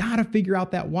 You got to figure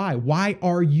out that why. Why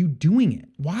are you doing it?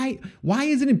 Why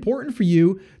is it important for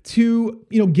you to,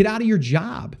 get out of your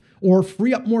job or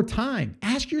free up more time?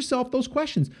 Ask yourself those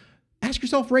questions. Ask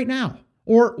yourself right now.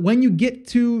 Or when you get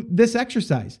to this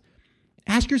exercise,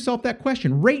 ask yourself that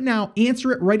question right now,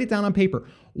 answer it, write it down on paper.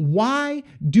 Why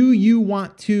do you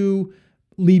want to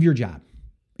leave your job?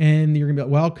 And you're going to be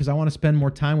like, well, because I want to spend more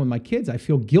time with my kids. I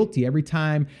feel guilty every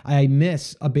time I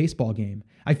miss a baseball game.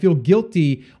 I feel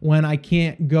guilty when I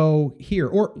can't go here.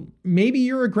 Or maybe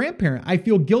you're a grandparent. I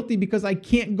feel guilty because I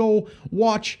can't go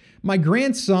watch my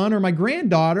grandson or my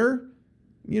granddaughter,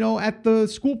 at the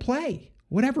school play,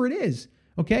 whatever it is.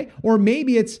 Okay. Or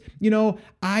maybe it's,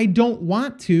 I don't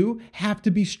want to have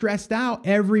to be stressed out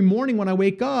every morning when I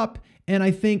wake up and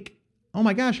I think, oh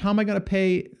my gosh, how am I going to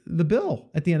pay the bill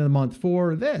at the end of the month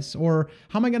for this? Or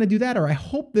how am I going to do that? Or I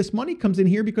hope this money comes in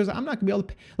here because I'm not going to be able to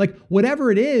pay. Like,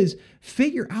 whatever it is,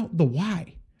 figure out the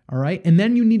why. All right. And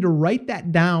then you need to write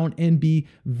that down and be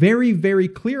very, very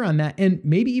clear on that. And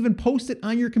maybe even post it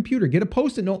on your computer. Get a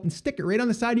Post-it note and stick it right on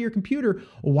the side of your computer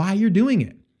why you're doing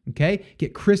it. Okay.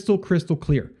 Get crystal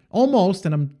clear. Almost,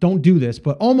 and don't do this,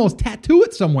 but almost tattoo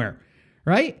it somewhere,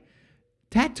 right?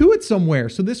 Tattoo it somewhere.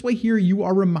 So this way here, you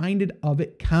are reminded of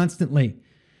it constantly.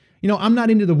 I'm not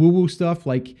into the woo-woo stuff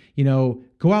like,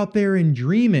 go out there and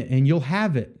dream it and you'll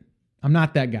have it. I'm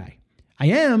not that guy. I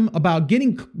am about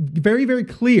getting very, very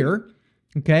clear,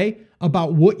 okay,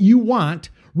 about what you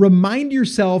want. Remind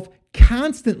yourself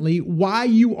constantly why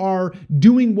you are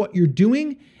doing what you're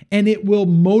doing, and it will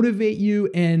motivate you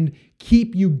and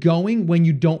keep you going when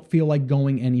you don't feel like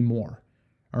going anymore.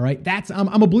 All right.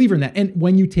 I'm a believer in that. And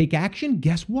when you take action,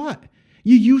 guess what?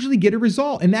 You usually get a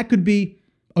result, and that could be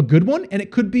a good one, and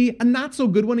it could be a not so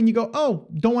good one. And you go, oh,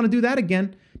 don't want to do that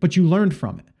again, but you learned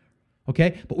from it.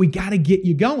 Okay. But we got to get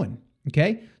you going.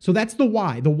 Okay. So that's the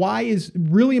why. The why is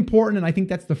really important. And I think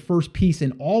that's the first piece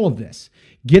in all of this.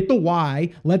 Get the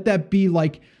why. Let that be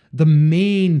like the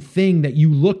main thing that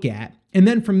you look at. And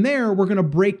then from there, we're going to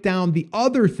break down the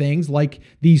other things like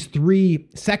these 3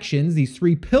 sections, these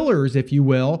 3 pillars, if you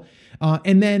will.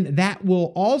 And then that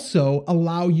will also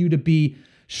allow you to be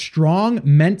strong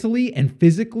mentally and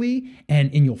physically,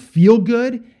 and you'll feel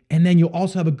good. And then you'll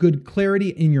also have a good clarity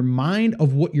in your mind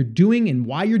of what you're doing and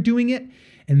why you're doing it.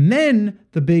 And then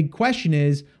the big question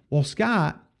is, well,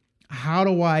 Scott, how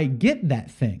do I get that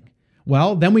thing?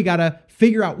 Well, then we got to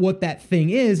figure out what that thing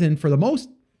is. And for the most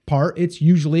part, it's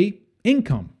usually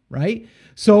income, right?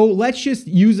 So let's just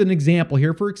use an example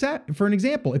here for an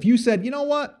example. If you said, you know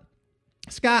what,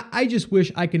 Scott, I just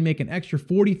wish I could make an extra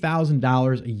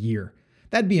 $40,000 a year.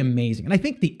 That'd be amazing. And I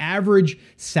think the average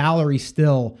salary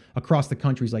still across the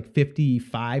country is like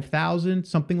 $55,000,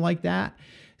 something like that.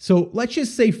 So let's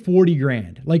just say 40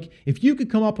 grand. Like if you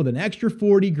could come up with an extra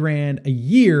 40 grand a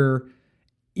year,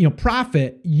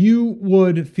 profit, you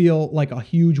would feel like a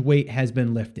huge weight has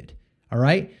been lifted. All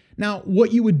right. Now,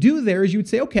 what you would do there is you would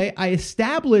say, okay, I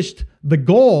established the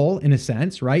goal in a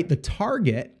sense, right? The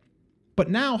target, but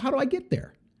now how do I get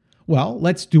there? Well,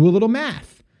 let's do a little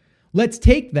math. Let's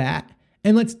take that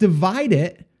and let's divide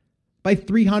it by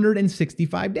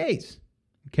 365 days.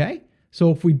 Okay.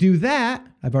 So if we do that,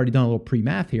 I've already done a little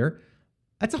pre-math here.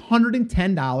 That's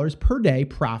 $110 per day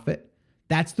profit.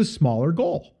 That's the smaller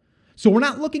goal. So we're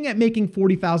not looking at making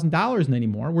 $40,000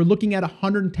 anymore. We're looking at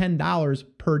 $110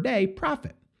 per day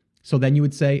profit. So then you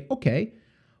would say, okay,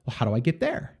 well, how do I get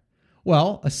there?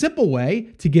 Well, a simple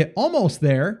way to get almost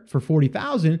there for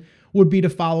 40,000 would be to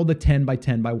follow the 10 by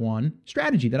 10 by 1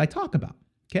 strategy that I talk about.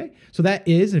 Okay. So that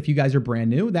is, if you guys are brand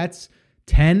new, that's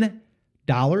 $10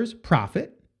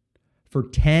 profit for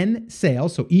 10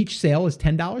 sales. So each sale is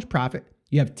 $10 profit.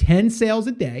 You have 10 sales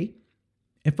a day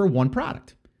and for one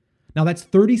product. Now that's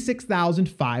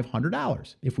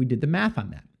 $36,500 if we did the math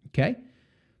on that. Okay.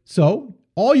 So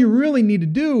all you really need to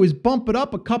do is bump it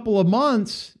up a couple of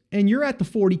months and you're at the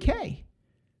 40K.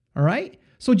 All right.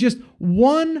 So just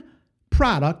one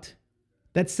product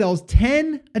that sells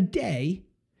 10 a day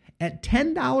at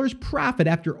 $10 profit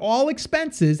after all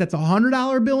expenses, that's a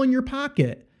 $100 bill in your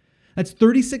pocket. That's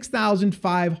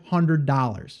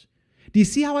 $36,500. Do you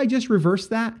see how I just reversed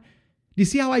that? Do you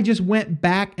see how I just went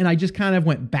back and I just kind of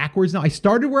went backwards? Now I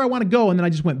started where I want to go and then I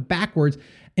just went backwards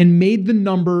and made the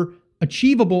number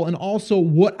achievable and also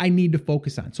what I need to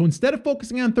focus on. So instead of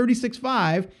focusing on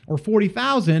 36.5 or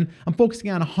 40,000, I'm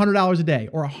focusing on $100 a day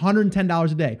or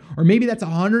 $110 a day, or maybe that's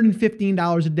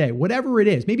 $115 a day, whatever it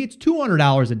is. Maybe it's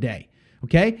 $200 a day.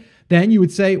 Okay. Then you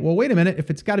would say, well, wait a minute. If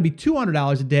it's got to be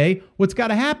 $200 a day, what's got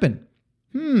to happen?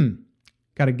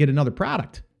 Got to get another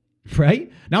product,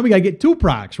 right? Now we got to get 2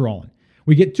 products rolling.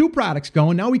 We get 2 products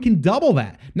going. Now we can double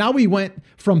that. Now we went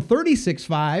from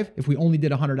 36.5, if we only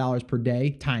did $100 per day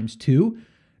times 2.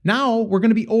 Now we're going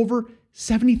to be over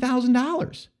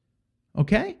 $70,000.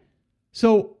 Okay.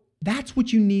 So that's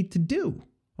what you need to do.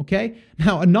 Okay.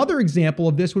 Now another example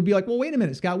of this would be like, well, wait a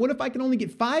minute, Scott, what if I can only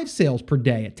get 5 sales per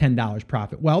day at $10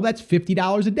 profit? Well, that's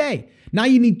 $50 a day. Now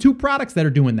you need 2 products that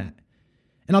are doing that.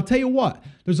 And I'll tell you what,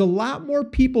 there's a lot more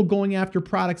people going after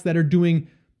products that are doing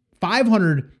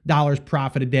 $500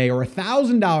 profit a day or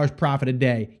 $1,000 profit a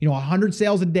day, 100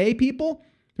 sales a day people.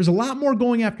 There's a lot more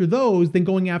going after those than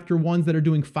going after ones that are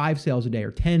doing 5 sales a day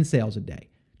or 10 sales a day.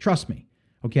 Trust me.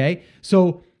 Okay.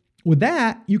 So with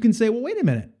that, you can say, well, wait a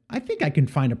minute. I think I can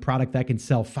find a product that can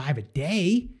sell 5 a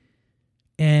day.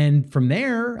 And from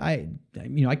there, I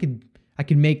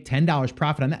can make $10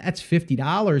 profit on that. That's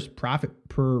 $50 profit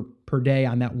per day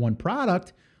on that one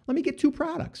product. Let me get 2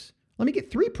 products. Let me get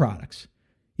 3 products.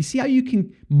 You see how you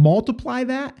can multiply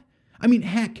that? I mean,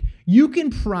 heck, you can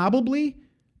probably,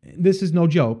 this is no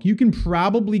joke, you can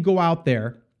probably go out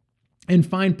there and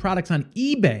find products on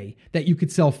eBay that you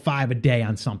could sell 5 a day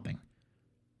on something.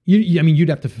 You'd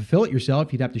have to fulfill it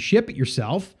yourself. You'd have to ship it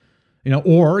yourself,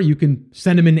 or you can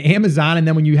send them into Amazon. And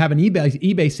then when you have an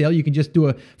eBay sale, you can just do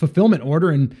a fulfillment order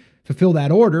and fulfill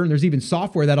that order. And there's even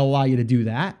software that'll allow you to do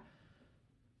that.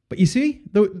 But you see,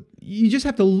 you just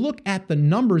have to look at the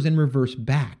numbers and reverse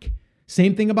back.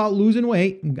 Same thing about losing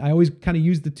weight. I always kind of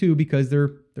use the 2 because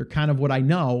they're kind of what I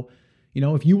know.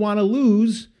 If you want to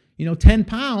lose, 10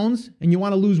 pounds and you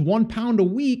want to lose 1 pound a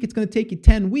week, it's going to take you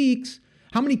 10 weeks.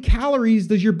 How many calories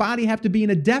does your body have to be in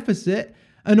a deficit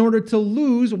in order to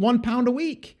lose 1 pound a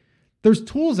week? There's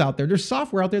tools out there. There's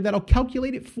software out there that'll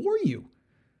calculate it for you.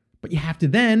 But you have to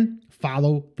then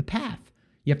follow the path.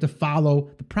 You have to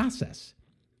follow the process.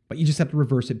 But you just have to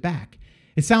reverse it back.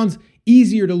 It sounds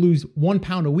easier to lose 1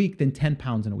 pound a week than 10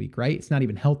 pounds in a week, right? It's not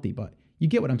even healthy, but you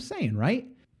get what I'm saying, right?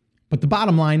 But the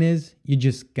bottom line is you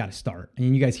just got to start.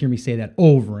 And you guys hear me say that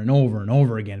over and over and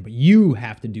over again, but you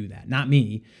have to do that, not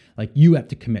me. Like you have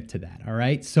to commit to that. All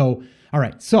right. So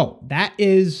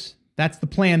that's the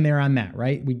plan there on that,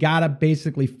 right? We got to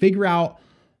basically figure out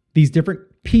these different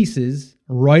pieces,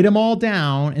 write them all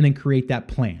down, and then create that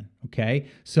plan. Okay.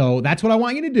 So that's what I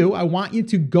want you to do. I want you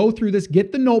to go through this,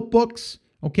 get the notebooks.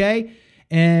 Okay.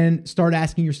 And start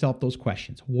asking yourself those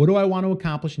questions. What do I want to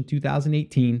accomplish in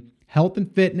 2018? Health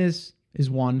and fitness is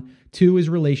 1, 2 is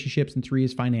relationships, and 3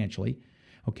 is financially.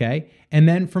 Okay. And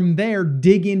then from there,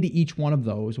 dig into each one of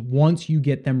those. Once you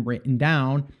get them written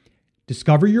down,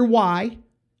 discover your why.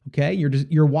 Okay.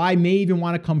 Your why may even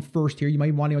want to come first here. You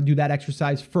might want to do that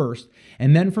exercise first.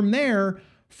 And then from there,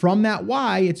 from that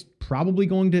why, it's probably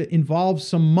going to involve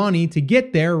some money to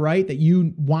get there, right? That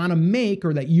you want to make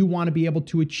or that you want to be able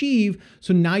to achieve.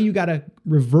 So now you got to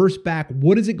reverse back.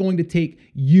 What is it going to take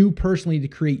you personally to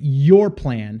create your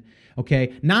plan?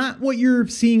 Okay. Not what you're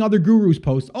seeing other gurus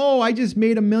post. Oh, I just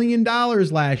made $1 million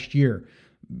last year.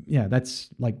 yeah, that's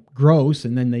like gross.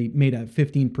 And then they made a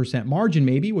 15% margin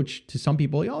maybe, which to some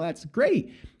people, oh, that's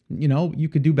great. You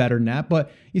could do better than that.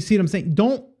 But you see what I'm saying?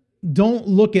 Don't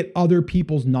look at other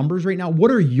people's numbers right now.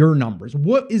 What are your numbers?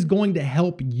 What is going to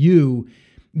help you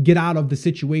get out of the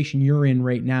situation you're in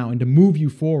right now and to move you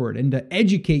forward and to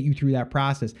educate you through that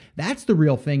process? That's the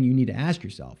real thing you need to ask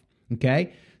yourself.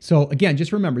 Okay. So again,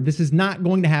 just remember, this is not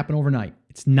going to happen overnight.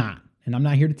 It's not. And I'm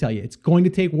not here to tell you, it's going to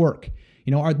take work.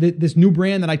 This new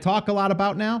brand that I talk a lot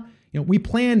about now, we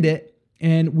planned it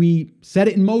and we set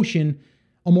it in motion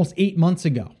almost 8 months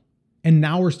ago. And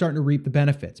now we're starting to reap the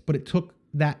benefits, but it took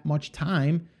that much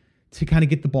time to kind of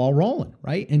get the ball rolling,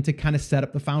 right? And to kind of set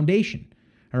up the foundation.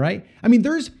 All right. I mean,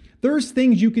 there's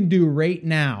things you can do right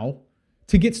now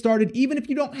to get started, even if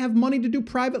you don't have money to do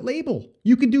private label.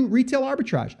 You could do retail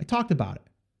arbitrage. I talked about it.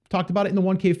 Talked about it in the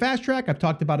 1K Fast Track. I've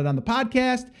talked about it on the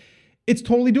podcast. It's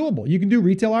totally doable. You can do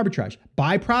retail arbitrage.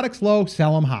 Buy products low,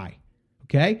 sell them high.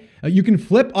 Okay. You can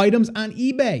flip items on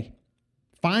eBay.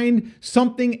 Find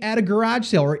something at a garage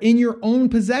sale or in your own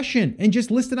possession and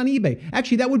just list it on eBay.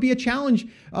 Actually, that would be a challenge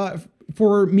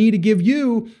for me to give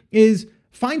you is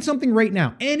find something right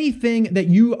now, anything that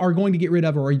you are going to get rid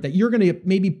of or that you're going to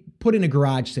maybe put in a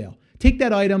garage sale. Take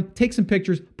that item, take some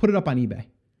pictures, put it up on eBay.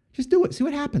 Just do it. See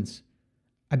what happens.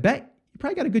 I bet you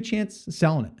probably got a good chance of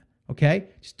selling it. Okay?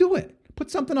 Just do it. Put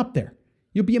something up there.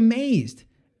 You'll be amazed.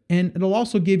 And it'll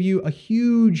also give you a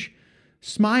huge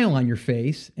smile on your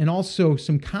face and also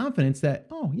some confidence that,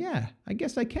 oh yeah, I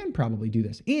guess I can probably do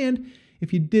this. And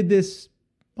if you did this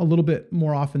a little bit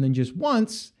more often than just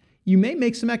once, you may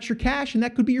make some extra cash and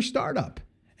that could be your startup.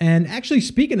 And actually,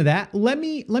 speaking of that, let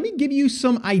me give you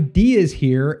some ideas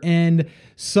here and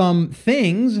some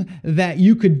things that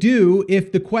you could do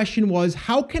if the question was,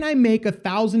 how can I make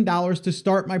 $1,000 to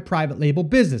start my private label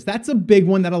business? That's a big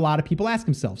one that a lot of people ask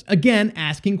themselves. Again,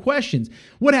 asking questions.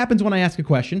 What happens when I ask a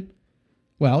question?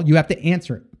 Well, you have to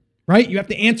answer it, right? You have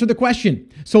to answer the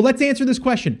question. So let's answer this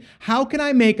question. How can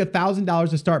I make $1,000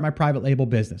 to start my private label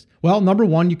business? Well, number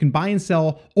one, you can buy and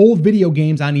sell old video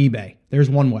games on eBay. There's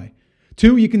one way.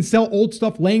 2, you can sell old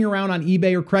stuff laying around on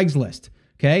eBay or Craigslist,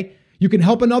 okay? You can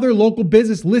help another local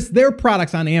business list their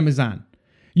products on Amazon.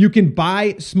 You can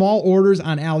buy small orders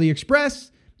on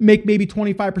AliExpress, make maybe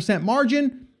 25%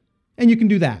 margin, and you can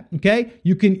do that, okay?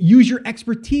 You can use your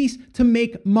expertise to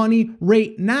make money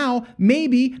right now,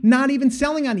 maybe not even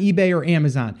selling on eBay or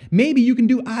Amazon. Maybe you can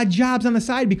do odd jobs on the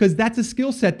side because that's a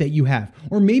skill set that you have.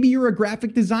 Or maybe you're a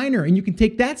graphic designer and you can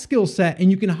take that skill set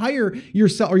and you can hire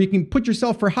yourself or you can put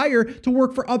yourself for hire to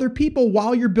work for other people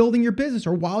while you're building your business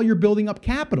or while you're building up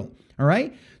capital. All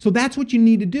right. So that's what you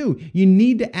need to do. You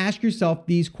need to ask yourself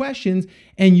these questions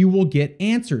and you will get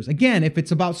answers. Again, if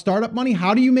it's about startup money,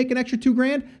 how do you make an extra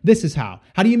 $2,000? This is how.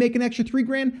 How do you make an extra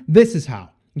 $3,000? This is how.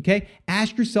 Okay.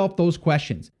 Ask yourself those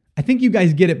questions. I think you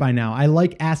guys get it by now. I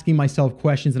like asking myself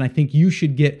questions and I think you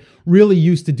should get really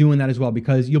used to doing that as well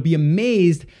because you'll be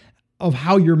amazed of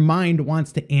how your mind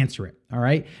wants to answer it. All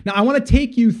right. Now I want to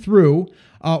take you through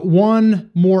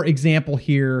one more example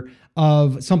here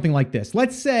of something like this.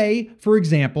 Let's say, for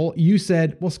example, you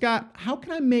said, well, Scott, how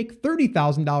can I make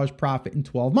 $30,000 profit in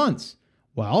 12 months?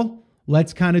 Well,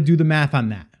 let's kind of do the math on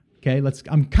that. Okay.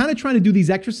 I'm kind of trying to do these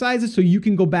exercises so you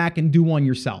can go back and do one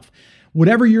yourself.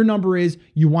 Whatever your number is,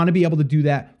 you want to be able to do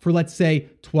that for, let's say,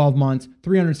 12 months,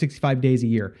 365 days a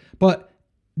year. But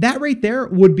that right there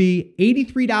would be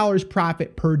 $83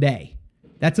 profit per day.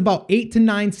 That's about 8 to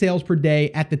 9 sales per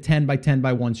day at the 10 by 10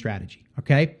 by 1 strategy.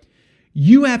 Okay.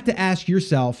 You have to ask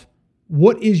yourself,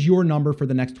 what is your number for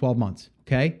the next 12 months?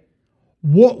 Okay.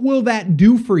 What will that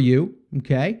do for you?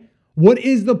 Okay. What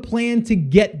is the plan to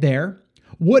get there?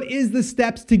 What is the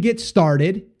steps to get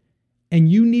started?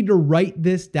 And you need to write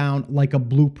this down like a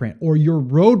blueprint or your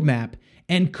roadmap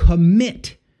and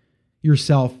commit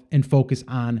yourself and focus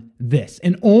on this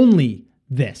and only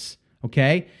this.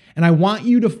 Okay. And I want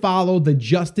you to follow the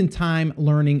just-in-time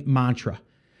learning mantra.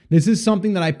 This is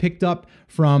something that I picked up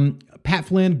from Pat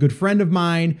Flynn, good friend of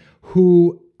mine,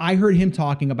 who I heard him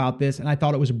talking about this and I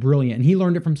thought it was brilliant. And he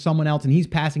learned it from someone else and he's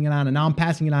passing it on and now I'm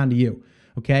passing it on to you.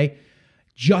 Okay.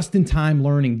 Just-in-time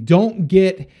learning. Don't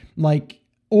get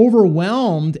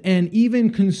overwhelmed and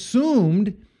even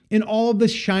consumed in all of the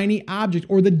shiny objects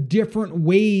or the different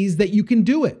ways that you can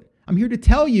do it. I'm here to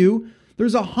tell you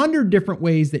there's 100 different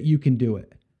ways that you can do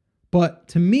it. But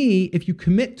to me, if you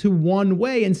commit to one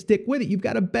way and stick with it, you've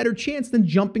got a better chance than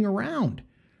jumping around.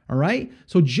 All right.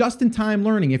 So just-in-time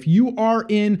learning. If you are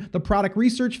in the product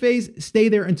research phase, stay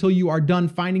there until you are done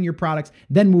finding your products,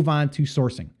 then move on to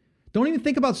sourcing. Don't even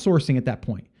think about sourcing at that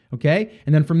point. Okay.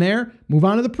 And then from there, move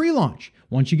on to the pre-launch.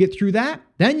 Once you get through that,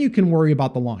 then you can worry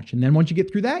about the launch. And then once you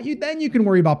get through that, then you can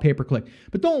worry about pay-per-click.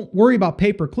 But don't worry about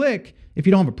pay-per-click if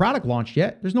you don't have a product launched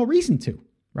yet. There's no reason to,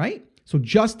 right? So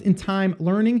just in time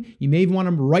learning, you may even want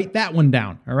to write that one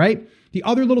down. All right. The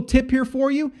other little tip here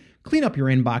for you, clean up your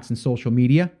inbox and social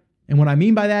media. And what I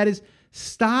mean by that is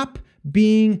stop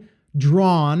being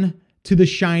drawn to the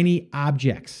shiny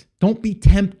objects. Don't be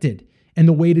tempted. And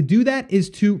the way to do that is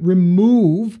to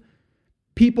remove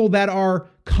people that are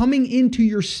coming into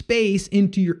your space,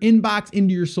 into your inbox,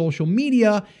 into your social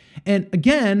media. And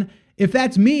again, if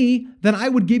that's me, then I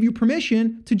would give you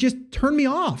permission to just turn me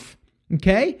off.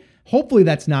 Okay? Hopefully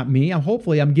that's not me.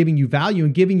 Hopefully I'm giving you value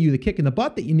and giving you the kick in the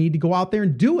butt that you need to go out there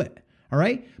and do it. All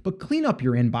right. But clean up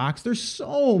your inbox. There's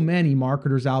so many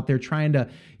marketers out there trying to,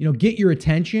 get your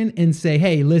attention and say,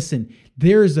 hey, listen,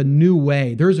 there's a new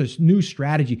way. There's a new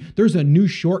strategy. There's a new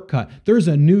shortcut. There's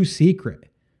a new secret.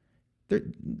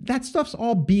 That stuff's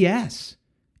all BS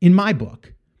in my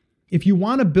book. If you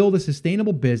want to build a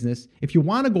sustainable business, if you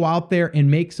want to go out there and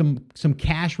make some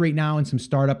cash right now and some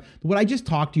startup, what I just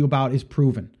talked to you about is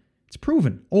proven. It's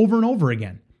proven over and over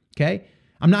again. Okay.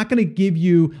 I'm not going to give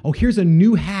you, here's a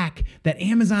new hack that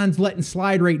Amazon's letting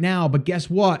slide right now. But guess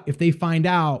what? If they find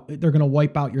out, they're going to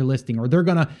wipe out your listing, or they're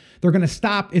going to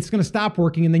stop. It's going to stop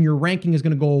working, and then your ranking is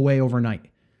going to go away overnight.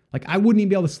 Like, I wouldn't even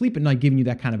be able to sleep at night giving you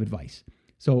that kind of advice.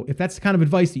 So if that's the kind of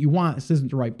advice that you want, this isn't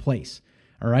the right place.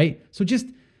 All right. So just,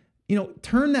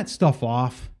 turn that stuff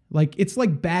off. Like, it's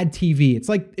like bad TV. It's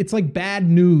like bad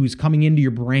news coming into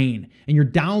your brain, and you're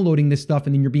downloading this stuff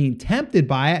and then you're being tempted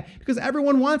by it because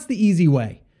everyone wants the easy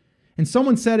way. And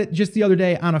someone said it just the other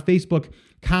day on a Facebook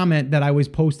comment that I was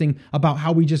posting about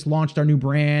how we just launched our new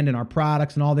brand and our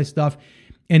products and all this stuff.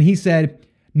 And he said,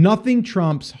 nothing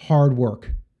trumps hard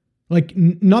work. Like,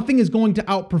 nothing is going to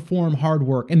outperform hard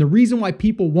work. And the reason why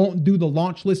people won't do the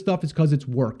launch list stuff is because it's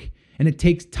work and it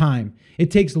takes time.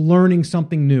 It takes learning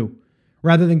something new,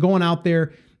 rather than going out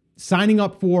there, signing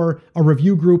up for a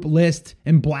review group list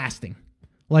and blasting.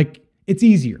 Like, it's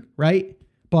easier, right?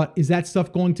 But is that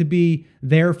stuff going to be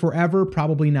there forever?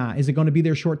 Probably not. Is it going to be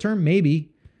there short term?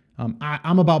 Maybe.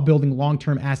 I'm about building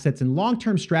long-term assets and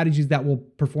long-term strategies that will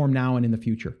perform now and in the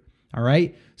future. All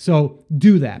right? So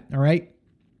do that. All right?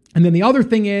 And then the other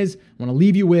thing is, I want to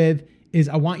leave you with, is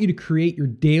I want you to create your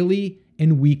daily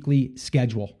and weekly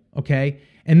schedule. Okay?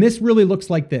 And this really looks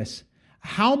like this.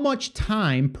 How much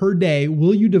time per day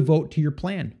will you devote to your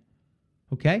plan?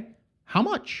 Okay? How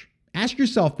much? Ask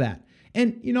yourself that.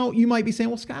 And, you might be saying,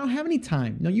 well, Scott, I don't have any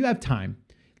time. No, you have time.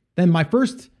 Then my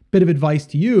first bit of advice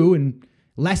to you and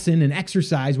lesson and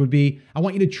exercise would be, I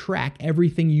want you to track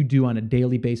everything you do on a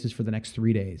daily basis for the next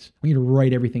 3 days. I want you to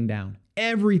write everything down.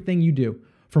 Everything you do,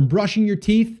 from brushing your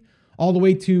teeth all the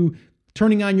way to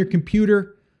turning on your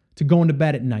computer to going to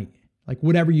bed at night. Like,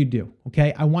 whatever you do,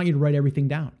 okay? I want you to write everything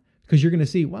down. Because you're going to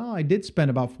see, well, I did spend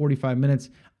about 45 minutes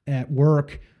at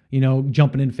work,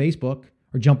 jumping into Facebook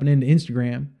or jumping into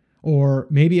Instagram. Or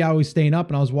maybe I was staying up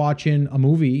and I was watching a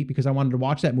movie because I wanted to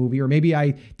watch that movie. Or maybe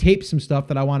I taped some stuff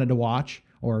that I wanted to watch,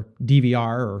 or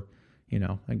DVR, or,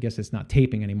 I guess it's not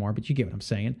taping anymore, but you get what I'm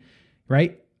saying,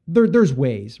 right? There's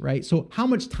ways, right? So how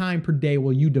much time per day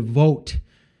will you devote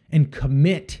and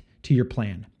commit to your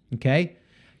plan, okay?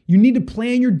 You need to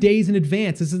plan your days in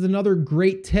advance. This is another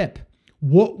great tip.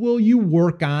 What will you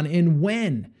work on and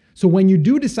when? So when you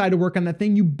do decide to work on that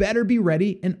thing, you better be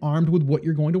ready and armed with what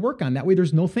you're going to work on. That way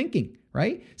there's no thinking,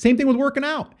 right? Same thing with working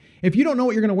out. If you don't know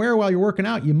what you're going to wear while you're working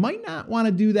out, you might not want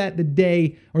to do that the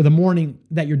day or the morning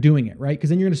that you're doing it, right?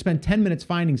 Because then you're going to spend 10 minutes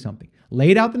finding something.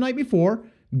 Lay it out the night before,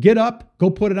 get up, go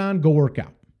put it on, go work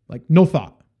out. Like, no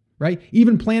thought, right?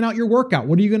 Even plan out your workout.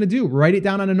 What are you going to do? Write it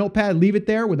down on a notepad, leave it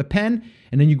there with a pen,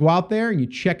 and then you go out there and you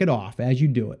check it off as you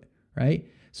do it, right?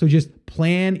 So just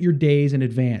plan your days in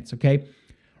advance, okay?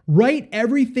 Write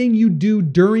everything you do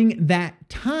during that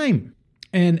time.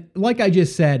 And like I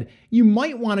just said, you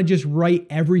might want to just write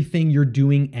everything you're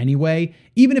doing anyway,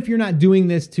 even if you're not doing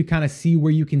this to kind of see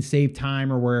where you can save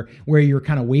time or where you're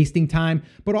kind of wasting time,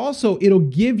 but also it'll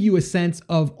give you a sense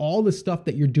of all the stuff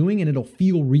that you're doing and it'll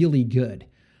feel really good,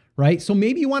 right? So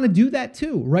maybe you want to do that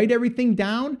too. Write everything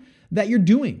down that you're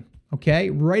doing, okay?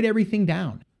 Write everything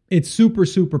down. It's super,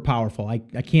 super powerful. I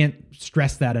can't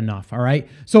stress that enough, all right?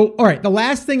 So, all right, the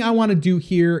last thing I want to do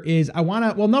here is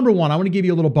number one, I want to give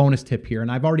you a little bonus tip here, and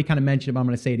I've already kind of mentioned it, but I'm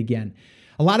going to say it again.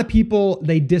 A lot of people,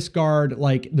 they discard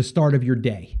like the start of your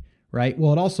day, right?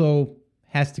 Well, it also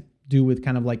has to do with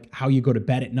kind of like how you go to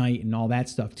bed at night and all that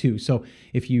stuff too. So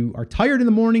if you are tired in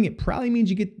the morning, it probably means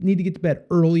you need to get to bed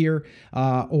earlier,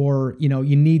 or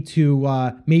you need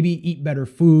to maybe eat better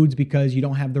foods because you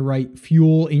don't have the right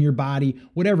fuel in your body,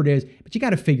 whatever it is. But you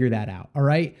got to figure that out. All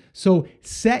right. So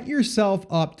set yourself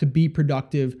up to be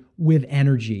productive with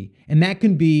energy, and that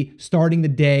can be starting the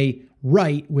day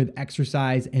right with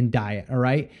exercise and diet. All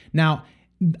right. Now,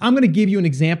 I'm going to give you an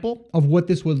example of what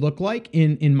this would look like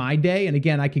in my day. And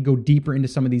again, I could go deeper into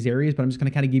some of these areas, but I'm just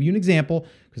going to kind of give you an example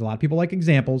because a lot of people like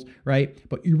examples, right?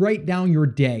 But you write down your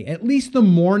day, at least the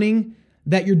morning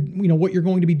that what you're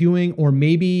going to be doing, or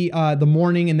maybe the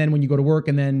morning and then when you go to work,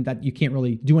 and then that you can't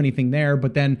really do anything there,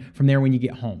 but then from there when you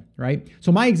get home, right?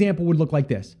 So my example would look like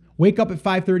this. Wake up at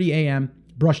 5:30 a.m.,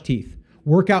 brush teeth,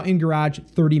 workout in garage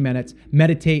 30 minutes,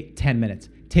 meditate 10 minutes,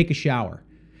 take a shower.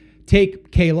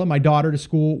 Take Kayla, my daughter, to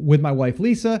school with my wife,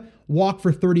 Lisa. Walk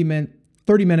for 30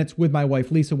 minutes with my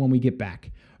wife, Lisa, when we get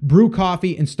back. Brew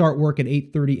coffee and start work at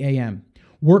 8:30 a.m.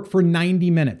 Work for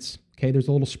 90 minutes. Okay, there's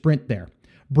a little sprint there.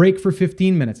 Break for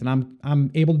 15 minutes, and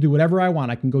I'm able to do whatever I want.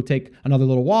 I can go take another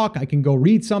little walk. I can go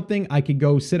read something. I could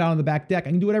go sit out on the back deck.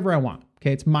 I can do whatever I want.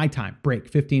 Okay, it's my time. Break,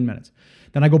 15 minutes.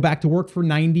 Then I go back to work for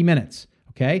 90 minutes.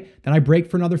 Okay, then I break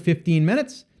for another 15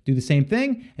 minutes. Do the same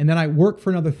thing, and then I work for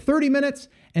another 30 minutes,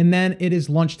 and then it is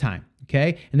lunchtime,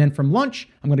 okay? And then from lunch,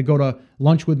 I'm going to go to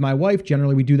lunch with my wife.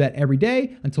 Generally, we do that every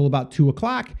day until about 2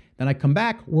 o'clock. Then I come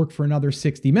back, work for another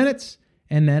 60 minutes,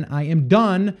 and then I am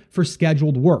done for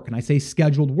scheduled work. And I say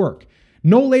scheduled work.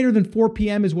 No later than 4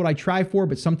 p.m. is what I try for,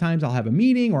 but sometimes I'll have a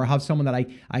meeting or I'll have someone that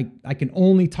I can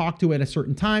only talk to at a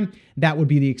certain time. That would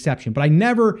be the exception. But I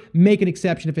never make an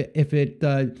exception if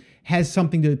it has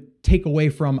something to take away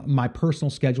from my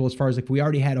personal schedule, as far as if we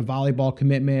already had a volleyball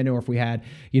commitment, or if we had,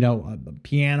 a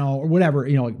piano or whatever,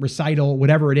 recital,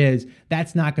 whatever it is,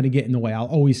 that's not going to get in the way. I'll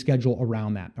always schedule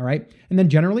around that. All right. And then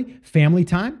generally family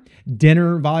time,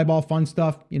 dinner, volleyball, fun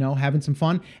stuff, having some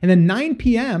fun. And then 9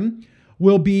 p.m.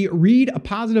 will be read a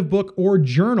positive book or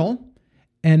journal.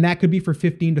 And that could be for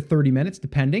 15 to 30 minutes,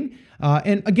 depending.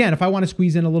 And again, if I want to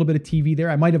squeeze in a little bit of TV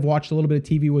there, I might have watched a little bit of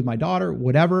TV with my daughter,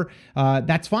 whatever,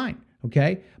 that's fine.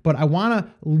 Okay. But I want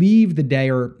to leave the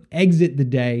day or exit the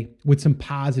day with some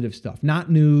positive stuff, not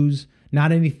news,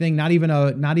 not anything, not even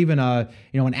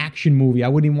an action movie. I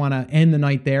wouldn't even want to end the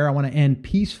night there. I want to end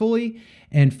peacefully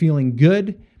and feeling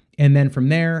good. And then from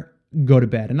there, go to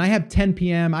bed. And I have 10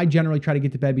 p.m. I generally try to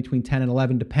get to bed between 10 and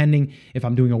 11, depending. If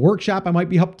I'm doing a workshop, I might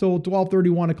be up till 12:30,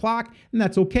 1 o'clock, and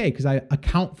that's okay because I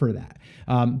account for that.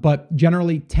 But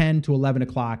generally 10 to 11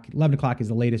 o'clock. 11 o'clock is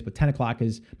the latest, but 10 o'clock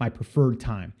is my preferred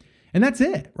time. And that's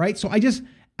it, right? So I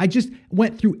just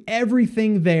went through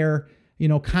everything there,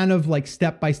 kind of like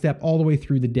step by step all the way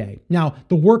through the day. Now,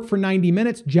 the work for 90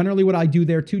 minutes, generally what I do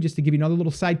there too, just to give you another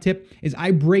little side tip, is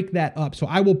I break that up. So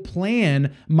I will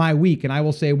plan my week and I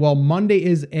will say, well, Monday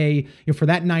is for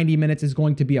that 90 minutes is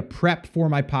going to be a prep for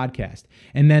my podcast.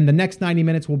 And then the next 90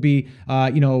 minutes will be,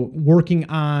 working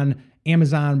on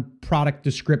Amazon product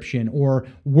description, or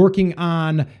working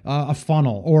on a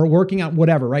funnel, or working on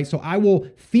whatever, right? So I will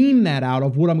theme that out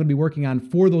of what I'm going to be working on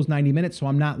for those 90 minutes. So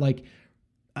I'm not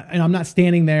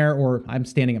standing there, or I'm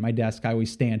standing at my desk. I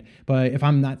always stand. But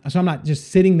I'm not just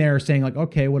sitting there saying like,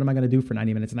 okay, what am I going to do for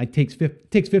 90 minutes? And it takes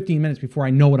 15 minutes before I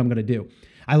know what I'm going to do.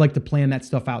 I like to plan that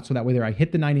stuff out so that way there I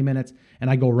hit the 90 minutes and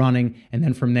I go running. And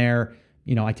then from there,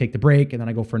 I take the break and then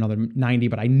I go for another 90,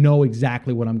 but I know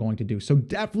exactly what I'm going to do. So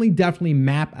definitely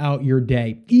map out your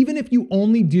day. Even if you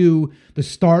only do the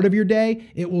start of your day,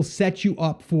 it will set you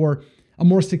up for a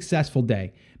more successful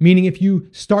day. Meaning if you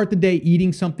start the day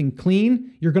eating something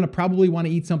clean, you're going to probably want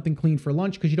to eat something clean for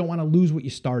lunch because you don't want to lose what you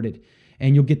started,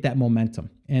 and you'll get that momentum.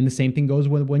 And the same thing goes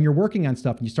when you're working on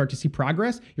stuff and you start to see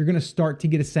progress, you're going to start to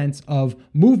get a sense of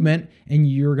movement,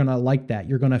 and you're going to like that.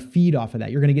 You're going to feed off of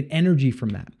that. You're going to get energy from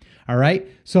that. All right.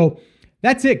 So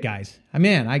that's it, guys.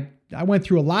 I went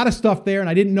through a lot of stuff there and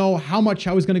I didn't know how much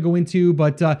I was going to go into,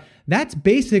 but that's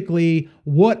basically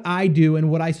what I do. And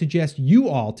what I suggest you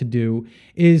all to do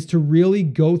is to really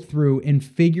go through and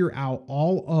figure out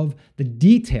all of the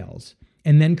details,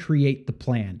 and then create the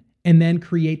plan, and then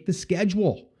create the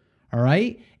schedule. All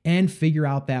right. And figure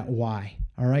out that why.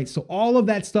 All right. So all of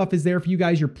that stuff is there for you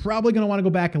guys. You're probably going to want to go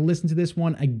back and listen to this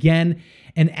one again.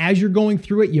 And as you're going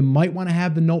through it, you might want to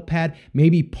have the notepad,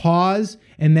 maybe pause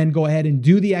and then go ahead and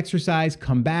do the exercise,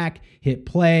 come back, hit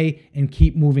play, and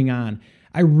keep moving on.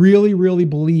 I really, really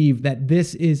believe that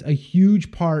this is a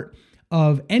huge part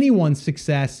of anyone's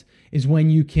success, is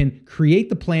when you can create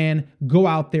the plan, go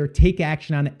out there, take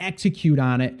action on it, execute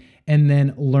on it, and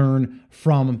then learn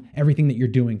from everything that you're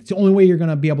doing. It's the only way you're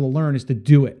going to be able to learn is to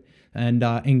do it and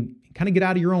kind of get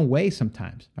out of your own way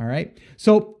sometimes. All right.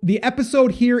 So the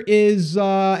episode here is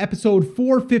episode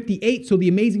 458. So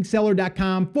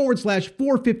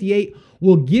theamazingseller.com/458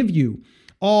 will give you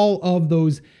all of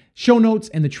those show notes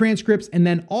and the transcripts. And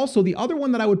then also the other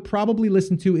one that I would probably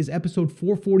listen to is episode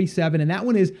 447. And that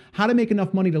one is how to make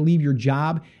enough money to leave your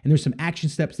job. And there's some action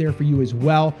steps there for you as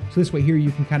well. So this way here,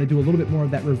 you can kind of do a little bit more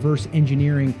of that reverse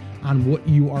engineering on what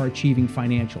you are achieving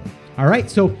financially. All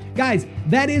right. So guys,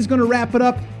 that is going to wrap it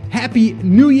up. Happy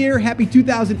New Year. Happy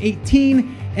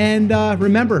 2018. And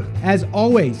remember, as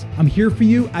always, I'm here for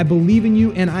you. I believe in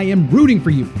you and I am rooting for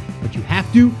you. But you have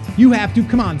to,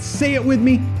 come on, say it with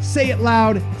me, say it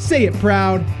loud, say it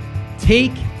proud,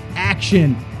 take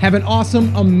action. Have an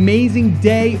awesome, amazing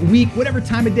day, week, whatever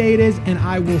time of day it is, and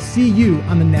I will see you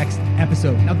on the next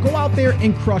episode. Now go out there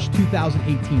and crush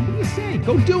 2018. What do you say?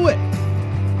 Go do it.